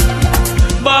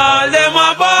 ball them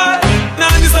a ball.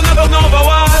 Now this another number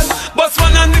one. But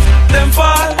one and them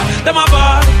fall. Them a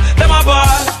ball, them a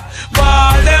ball.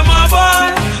 Ball them a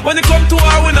ball. When they come to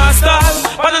our we not stall.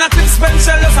 Banana clip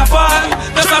special, just a ball,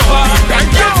 just a ball.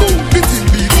 The thing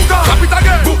be hookah, clap it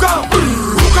again. Hookah,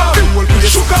 hookah. The whole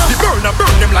place hookah. The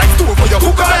burn them like stove for your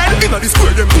hookah. Inna the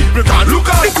square them people can't look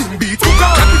at. The thing beat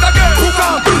hookah, clap it again.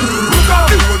 Hookah, hookah.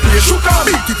 The whole place hookah.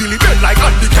 Beat it till it bend like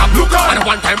handicap hookah. And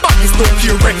one time back is don't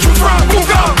care where you from.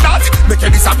 Hookah, that make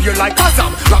it disappear like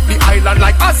Kazam. Lock the island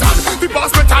like Azan. The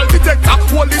boss metal detector,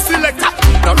 holy selector.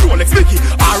 Now Rolex Mickey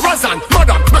or Razan.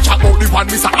 Madam, match out the one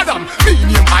Mr. Adam. Me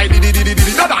name I did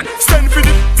Dadan. Stand for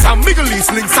the some Middle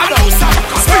East links. Saddam.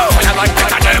 Fire like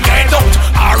that and them head out.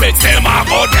 R.X. them a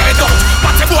go dead out.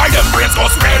 But the boy them brains go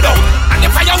spread out. And the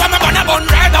fire when me gonna burn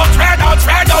red out.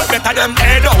 Better them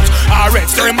dead out.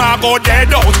 R.X. them a go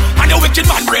dead out. And the wicked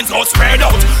man brains go spread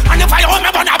out. And the fire when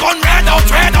me gonna burn red out.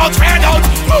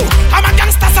 I'm a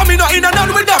gangster so me no in and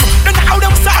none with them. Then how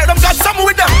them style them got some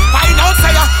with them. Find out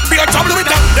say ya, be a trouble with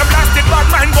them. Them blasted bad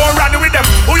man go run with them.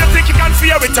 Who you think you can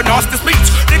fear it to nasty speech?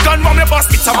 The gun from your boss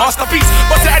it's a masterpiece.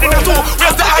 But the head in the two,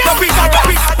 where's the other piece?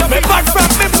 Me back from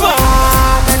me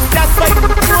born. That's why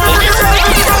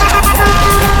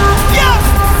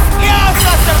yeah,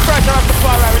 that's the pressure of the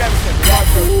fire with everything.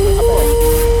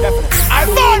 Definitely. I'm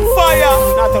on fire.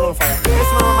 Not on fire. This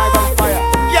one on my on fire.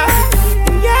 Yes.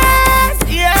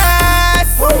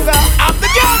 I'm the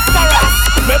gangster.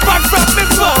 Me back from me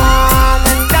born.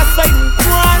 And that's why you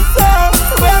want so.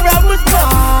 Where I was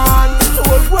born. The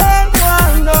whole world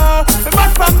want know. Me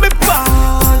back from me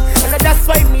born. And that's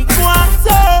why me want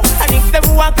so. And if them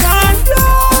walk on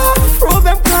down, prove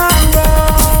them can't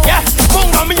run. Yeah,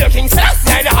 Munga me your king. So that's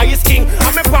the highest king.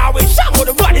 I'm a power Shango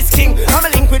the baddest king. I'm a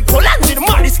link with Kolanji the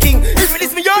maddest king. If it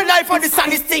is me your life or the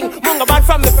saddest thing. Munga bad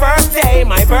from the first day.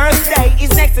 My birthday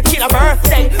is next to kill a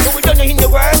birthday. But we done it in the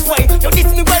worst way. You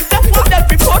diss me well, that's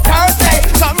before Thursday.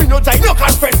 So me no time, no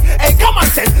conference. Hey, common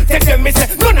sense. Tell them me say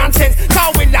no nonsense.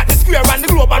 Can't win like the square and the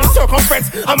globe and the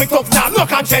circumference. I'm a tough now, no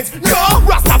conscience. No,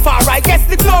 Rastafari gets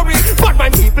the glory. But my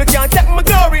people can't take my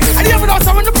glory. And you ever know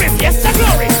someone to bring, yes, the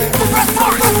glory.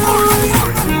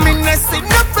 Me no see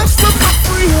no pressure for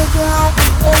free girl.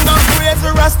 Oh, no praise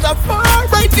the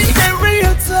Rastafari, the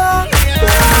real talk.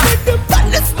 With the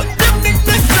balance for them in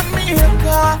the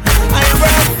Jamaica. I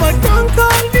rap for don't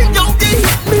call the young they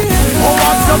hit me. Oh,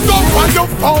 what's your dump on your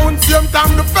phone? Same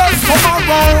time the face come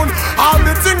around. All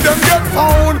the things them get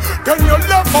found. Then you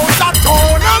left out that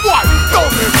town. And what?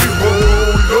 Don't make me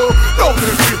hold you. Don't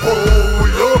make me hold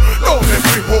you. Don't make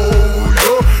me hold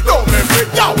you. Don't make me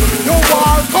yo. You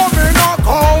all come in a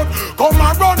coat. Come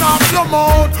and run off your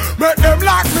mouth. Make them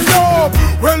lock me up.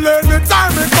 Well,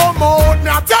 anytime it come out, me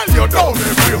I tell you, don't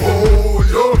make me hold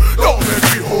you. Don't make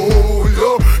me hold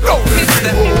you. Don't make me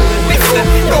hold you.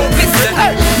 Don't make me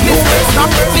hold you.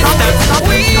 Mister,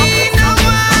 we know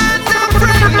what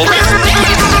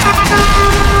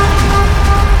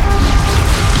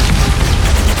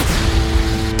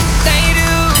they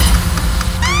do.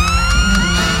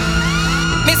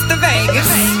 Mr. Vegas,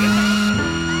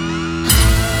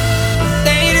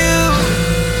 they do.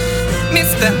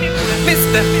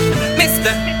 Mister,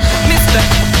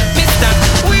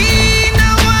 we no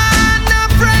want no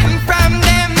friend from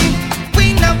them.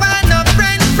 We no want no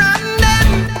friend from them.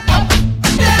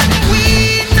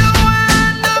 We no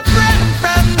want no friend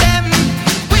from them.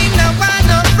 We no want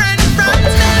no friend from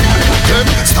them. Them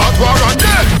start war on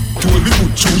them. Told me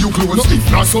put you close. If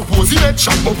not suppose he head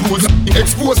shot oppose.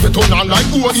 Expose the tunnel like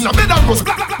who in a bed and rose.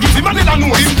 If him a never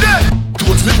know him dead.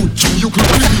 Told me put you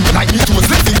close. Like me toes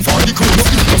lifting for the clothes.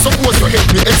 If not suppose you help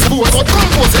me expose. But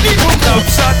compose any Top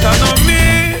shot and no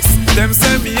miss. Them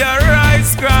say me a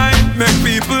rice crime. Make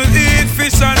people eat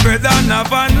fish and bread and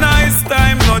have a nice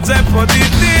time. No jeopardy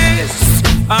this.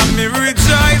 And me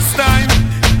rejoice time.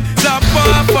 Chop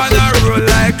off and a roll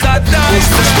like a dice.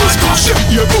 Push cash,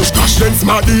 yeah, push cash, then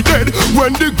smarty dead.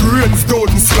 When the grains don't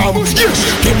slam, yeah.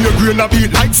 Can your grain a be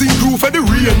like zinc roof and the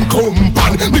rain come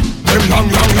pan. Them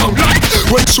long like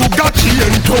when sugar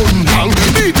cane turn long.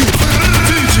 DJ,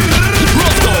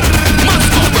 Roscoe,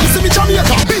 Moscow, see me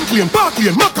Jamaica, Binkley and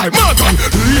Barkley and Mackay, Martin,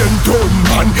 Lane turn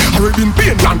man. Arabian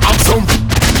Painland have some.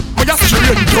 When you're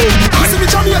straight down, see me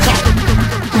Jamaica,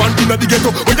 man inna the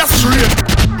ghetto. When you're straight,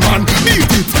 man beat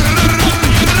it.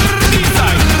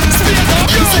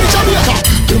 You see Jamaica,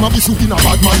 them them a be soup in a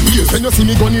bad man ways. When you see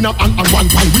me gun in a and one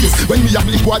pan waist. When me a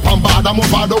bleach boy pan bad, I'm a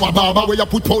bad over barber where you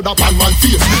put powder pan man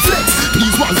face. Flex,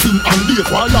 please one thing and date.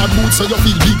 While hard boots so you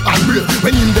feel big and brave.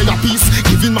 When in there a piece,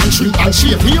 giving man shrink and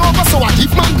shape. Me over so I give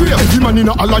man grave. Every man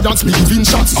in a alliance me giving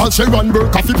shots. All shall run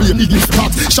work coffee play me give pot.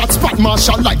 Shots spot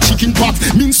marshal like chicken pot.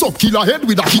 Mince up killer head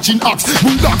with a kitchen axe.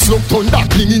 Bulldogs look turn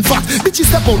that blinging fat. Bitches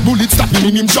step out bullets stop him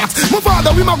in him shots. My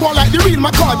father we ma go like the real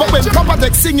McCoy. But when Copper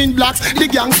Deck singing blacks, the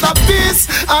gangsta piece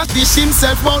and fish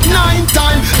himself about 9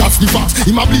 times. That's the fact.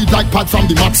 He ma bleed like pad from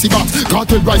the maxi bat.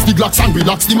 Cartel rise the glocks and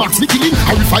relax the max. Me killing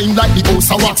I refine like the house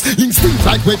of wax. Instinct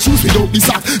like wet shoes without the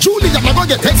sack. Julie I'm gonna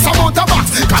get X amount of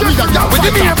bats. Carry that girl with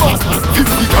the neighbor. 50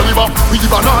 caliber with the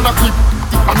banana clip.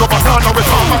 And no banana with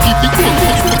half a keep it.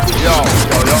 Yo,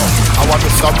 I want to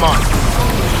some man.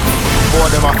 Boy,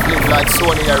 them a flip like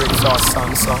Sony Ericsson or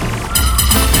Samsung.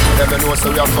 Them know so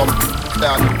we are from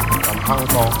Hong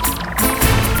Kong.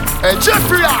 Hey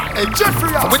Jeffrey,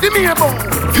 with the neighbor.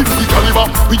 50 caliber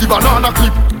with the banana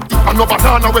clip. And no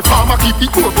banana with farmer keep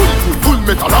it good. Full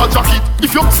metal jacket.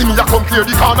 If you see me, I come clear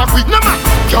the corner quick. Nah man,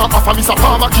 can't offer me some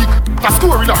farmer kick. A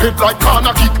score in a head like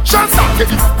corner kick. Chance out, get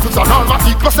it, it's an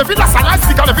almatic. Plus every last and I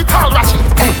stick and every tall ratchet.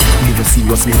 Hey, me no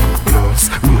serious me, boss.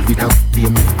 Roll with a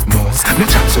damn mouse. No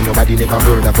chat so nobody never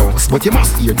heard of us. But you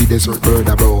must hear the desert bird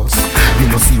of us. Me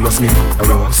no serious me,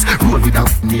 boss. Roll with a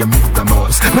name the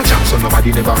mouse. No chat so nobody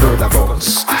never heard of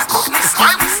us.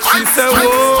 She said,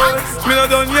 oh, me not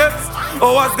done yet.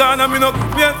 Oh, what's gone and me not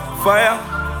yet. Fire,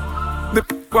 the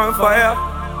on fire.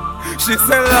 She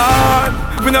said, Lord,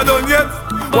 me not done yet.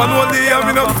 One more day and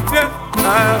me not yet.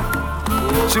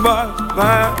 She bad,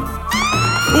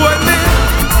 one day,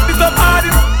 it's the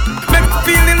hardest. Make me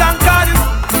feel the long hardest.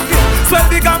 Swell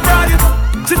big and broadest.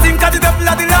 She think I did the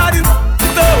bloody hardest.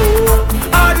 So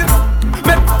hardest.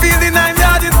 Make me feel the 9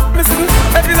 yardest. Missing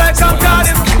every like I'm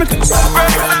guarded.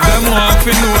 Them want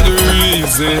to know the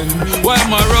reason why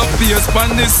my rough face on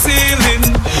the ceiling.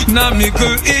 Now me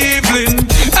cool evening.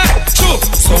 Hey, chop.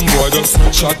 Some boy just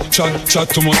chat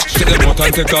too much. Get them out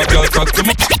and take off y'all fat too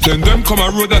much. Then them come a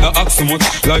road and I ask too much.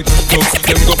 Like thugs,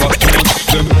 them go back too much.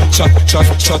 Them chat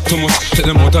too much. Take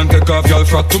them out and take off y'all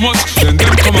fat too much. Then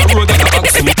them come a road and I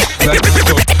ask too much. Like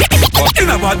thugs. In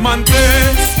a bad man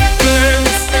place.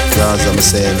 That's what I'm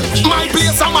saying. My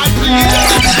place and my place.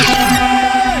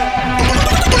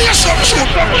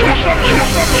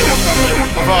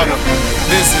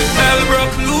 Listen, hell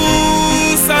broke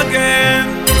loose again.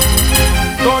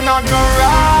 Gonna go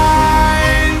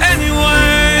right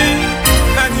anyway.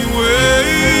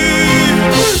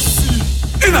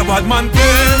 In a bad man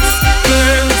place.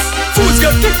 Foods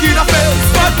get kicked in a face.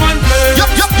 Bad man place. Yo,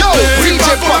 real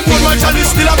bad man place. My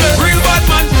chalice still a place. Real bad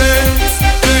man place.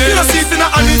 You don't see it in a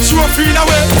hand, it's trophy in a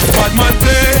way. Bad man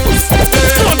place.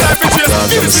 Don't time for chase.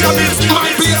 Give it to your base.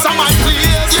 My place and my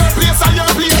place. Your place and your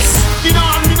place. In a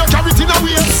hand, me no carry it in a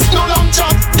waist. No long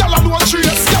chat, y'all a no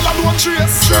trace.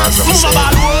 Move a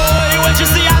ball boy, when she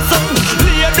see her son,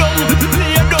 lay down.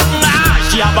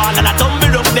 She a ball and a tumble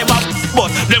down. Them a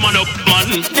but them a no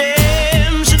man.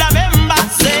 Them shoulda remember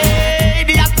say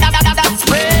the that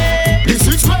spray. The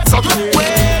 6 plates of it.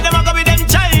 Where them a go with them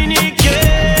Chinese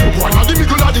kids. One of the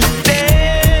middle of the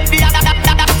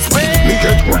that spray. me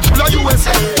get what la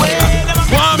USA.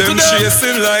 Them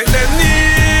chasing like their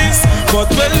knees.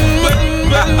 But when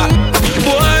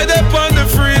boy they on the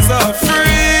freezer,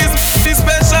 freeze. It's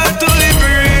special to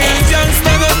liberate.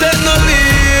 Youngster no dead no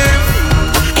live.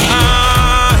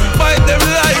 Fight them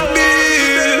like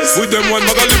this. With them one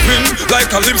muggle lipping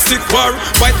like a lipstick war.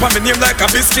 Fight for me name like a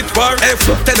biscuit war. Hey,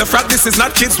 tell the frat this is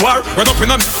not kids war. Run up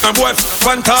in a boy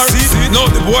fantar. See, now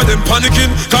the boy them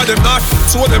panicking. Cause them not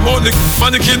so them only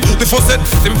mannequin. The first set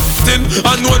them thin.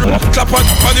 And no one clap and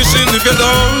punishing. If you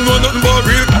don't know nothing about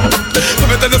real. Let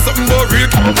me tell you something about real.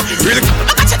 Really,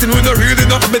 I'm chatting with no real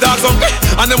enough. Me dogs on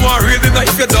and them want real enough.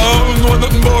 If you don't know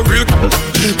nothing about real.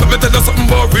 Let me tell you something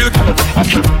about real.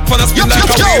 For the skin like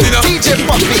a real enough. DJ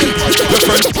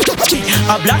Puffy.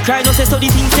 A black cry no say so the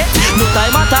thing set. No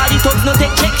time at all, the thugs no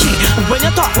take check. When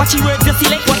you talk, watch your words, you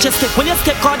select, watch your step. When you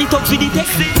step, call the thugs with the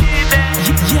text.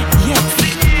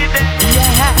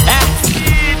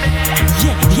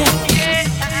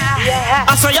 Yeah.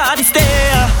 I saw you at the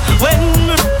stair. When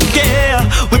we care,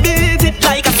 we beat it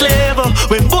like a slave.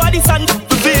 When bodies and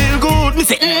we feel good, me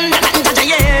say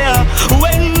yeah.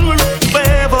 When we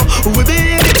favor, we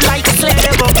beat it like a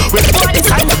slave. When bodies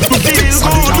and we feel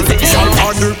good, me say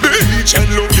on the beach and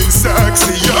looking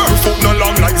sexy. Your foot no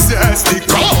long like zesty.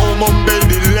 Come on,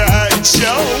 baby, light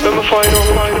show. Let me find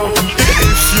out.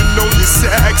 If you know you're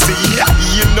sexy, yeah,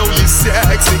 you know you're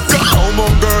sexy. Come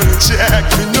on, girl, and check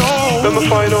me now. Let me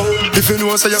find out. If you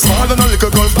know say you're small than a little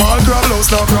golf ball, crawl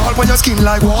house now crawl on your skin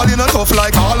like wall. You not tough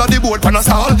like all of the boat pan a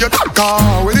stall. You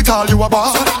car when it all you a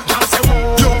ball.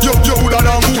 Yo, that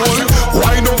I'm cool.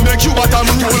 Why not make you bottom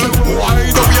roll? Why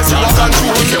don't you see what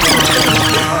control?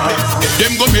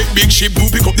 Them go make big ship who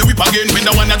pick up the whip again. When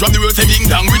the one that drop the road say ding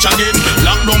dong rich again.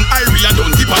 Lock down Irie and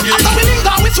don't tip again. After we ding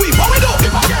dong we sweep, what we do?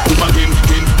 Tip again,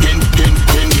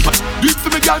 Beat for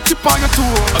me girl tip on your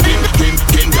toe. Again,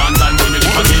 dance and then you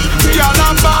tip again. Girl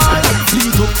I'm fine.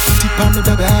 Lead up, tip on me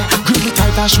baby. Grip me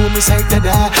tight and show me side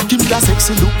there. Give me that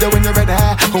sexy look there when you're ready.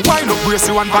 Why not brace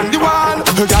you one on the wall?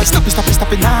 Girl stop it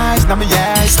nice, now me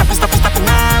yeah. Stop it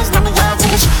nice, now me yeah.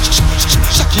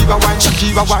 Shakira wine.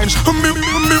 Me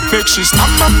make she stop,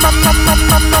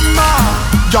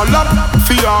 Y'all love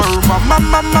for her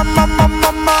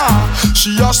mama.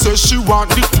 She a say she want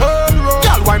the turn round.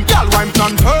 Y'all wine,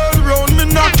 turn her round. Me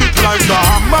knock it like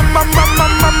that. Mama.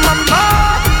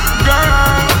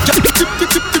 Girl,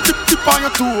 tip on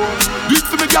your toe. Beat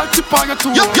for me, girl, tip on your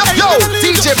toe. Yo,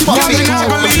 DJ Puffy.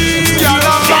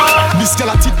 This girl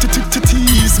a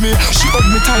tease me. She hug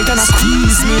me tight and a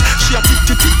squeeze me. She a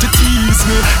tease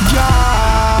me.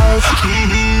 Girl,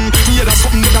 yeah, that's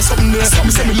something there. Me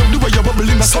say me love the way you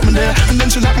bubbling, that's something there. And then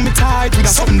she lock me tight with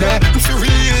that something there. For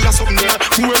real, that's something there.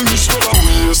 When me show her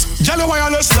waist, yellow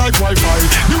wireless like Wi-Fi.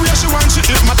 The way she want, she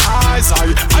hypnotize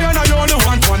I and I only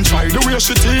want one try. The way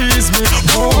she tease me,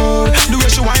 oh. The way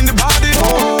she wind the body,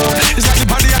 oh. It's like the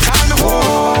body I call me,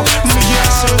 oh. Yeah,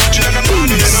 she like a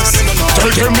body,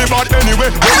 tell me about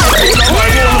anyway.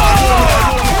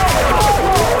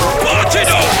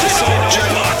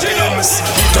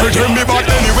 Tell me about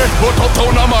anyway, but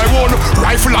uptown on my own.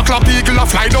 Rifle a clap, eagle a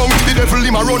fly down. The devil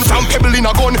him a run from pebble in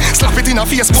a gun. Slap it in a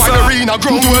face, boy, the arena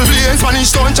ground. 12 lanes,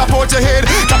 Spanish stone, chop out your head.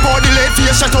 Chop out the lead,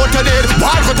 face, shut out your dead.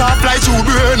 Ball cut off, fly through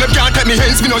burn. Them can't take me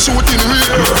hands, me no shooting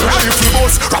real. Rifle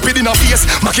boss, rap it in a face.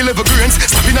 Mackie level grains,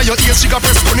 slap in a your ears. She got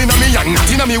press gun in a me and not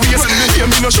in a me waist. Hear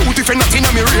me no shoot if not in a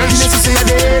me range. Let's say a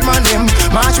dead man them.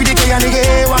 March with the K and the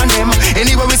gay one them.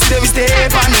 Anywhere we see them, we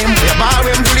step on them. We a bar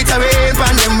them, bullet away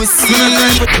on them, we see.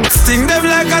 Sting them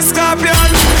like a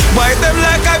scorpion, bite them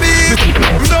like a bee.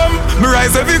 Dumb, me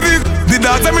rise every big. The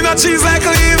daughter me not cheese like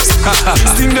leaves.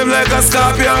 Sting them like a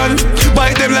scorpion,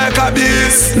 bite them like a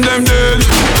beast. Them dead.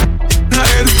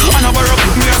 Head, and a barrack,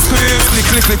 me a squeeze.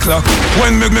 Click, clock.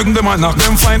 When me make them a knock,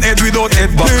 them find head without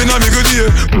head back. Me inna me good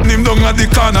year, him down at the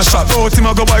corner shop. Out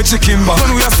him a go buy chicken back.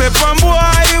 When we a step from boy,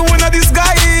 we know this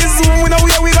guy is. We know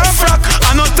where we got frack.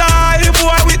 I no tie,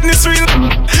 boy witness real.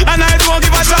 And I don't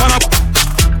give a shot.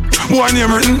 One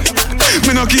name written,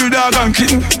 me no kill dog and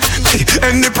kitten.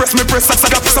 And the press, me press,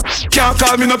 can't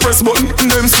call me no press button.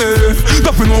 Them say,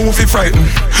 that me know who fi frighten.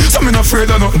 So me no afraid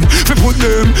of nothing. Me put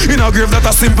them in a grave that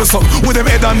a simple song. With them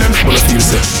head on them, but I still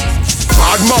say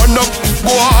bad man up,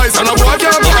 boys, and a boy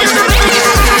can't buy me nothing.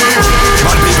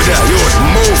 Bad people there, youth,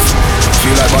 move.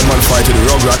 Feel like bad man fight with the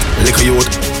rugrat, liquor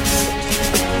youth.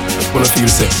 But I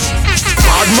feel say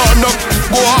bad man up,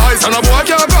 boys, and a boy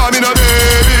can't buy me no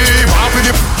baby. Walk with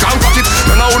the can't cock it.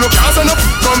 Man a who no can't stand up,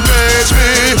 come page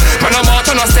me. Man a march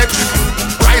on a step,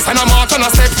 rise and a march on a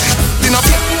step. In a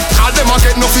flip, all them a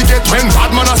get no forget when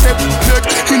bad man a step. Neck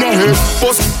in a head,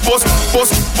 bust.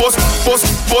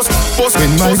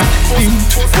 When my feet,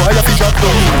 boy I fi drop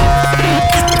down.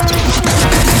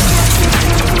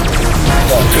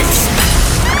 Yo, Chris,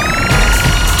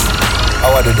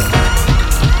 how are you doing?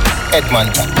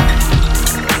 Edmonton,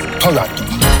 Toronto.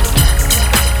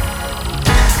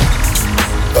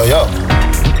 Yo.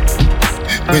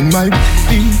 When my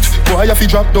feet, boy I fi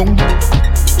drop down.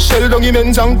 Shell down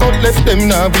immense and cut left them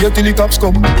now. Wait till the cops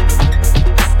come.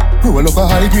 Roll up a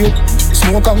high grade,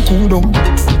 smoke and cool down.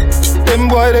 Them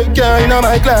boy they can't in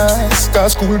my class,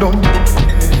 cause cool down.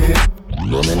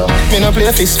 Me no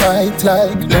play fist fight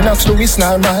like Lennox Lewis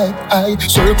now right. I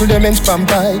circle them and spam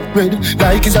bike red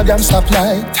like it's a damn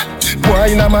stoplight.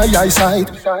 Boy in my eyesight,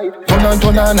 turn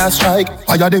on a strike.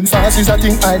 Higher them fast is a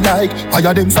thing I like.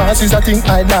 Higher them fast is a thing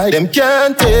I like. Them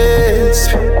can't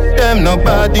taste, them not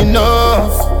bad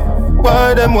enough.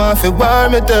 Why them want fi war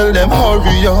me tell them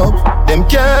hurry up. Them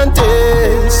can't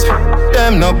taste,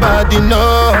 them not bad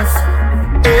enough.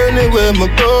 Anyway, me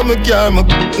go, me care, me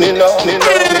know.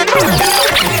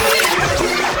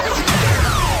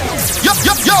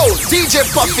 Yo, DJ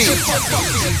Puffy.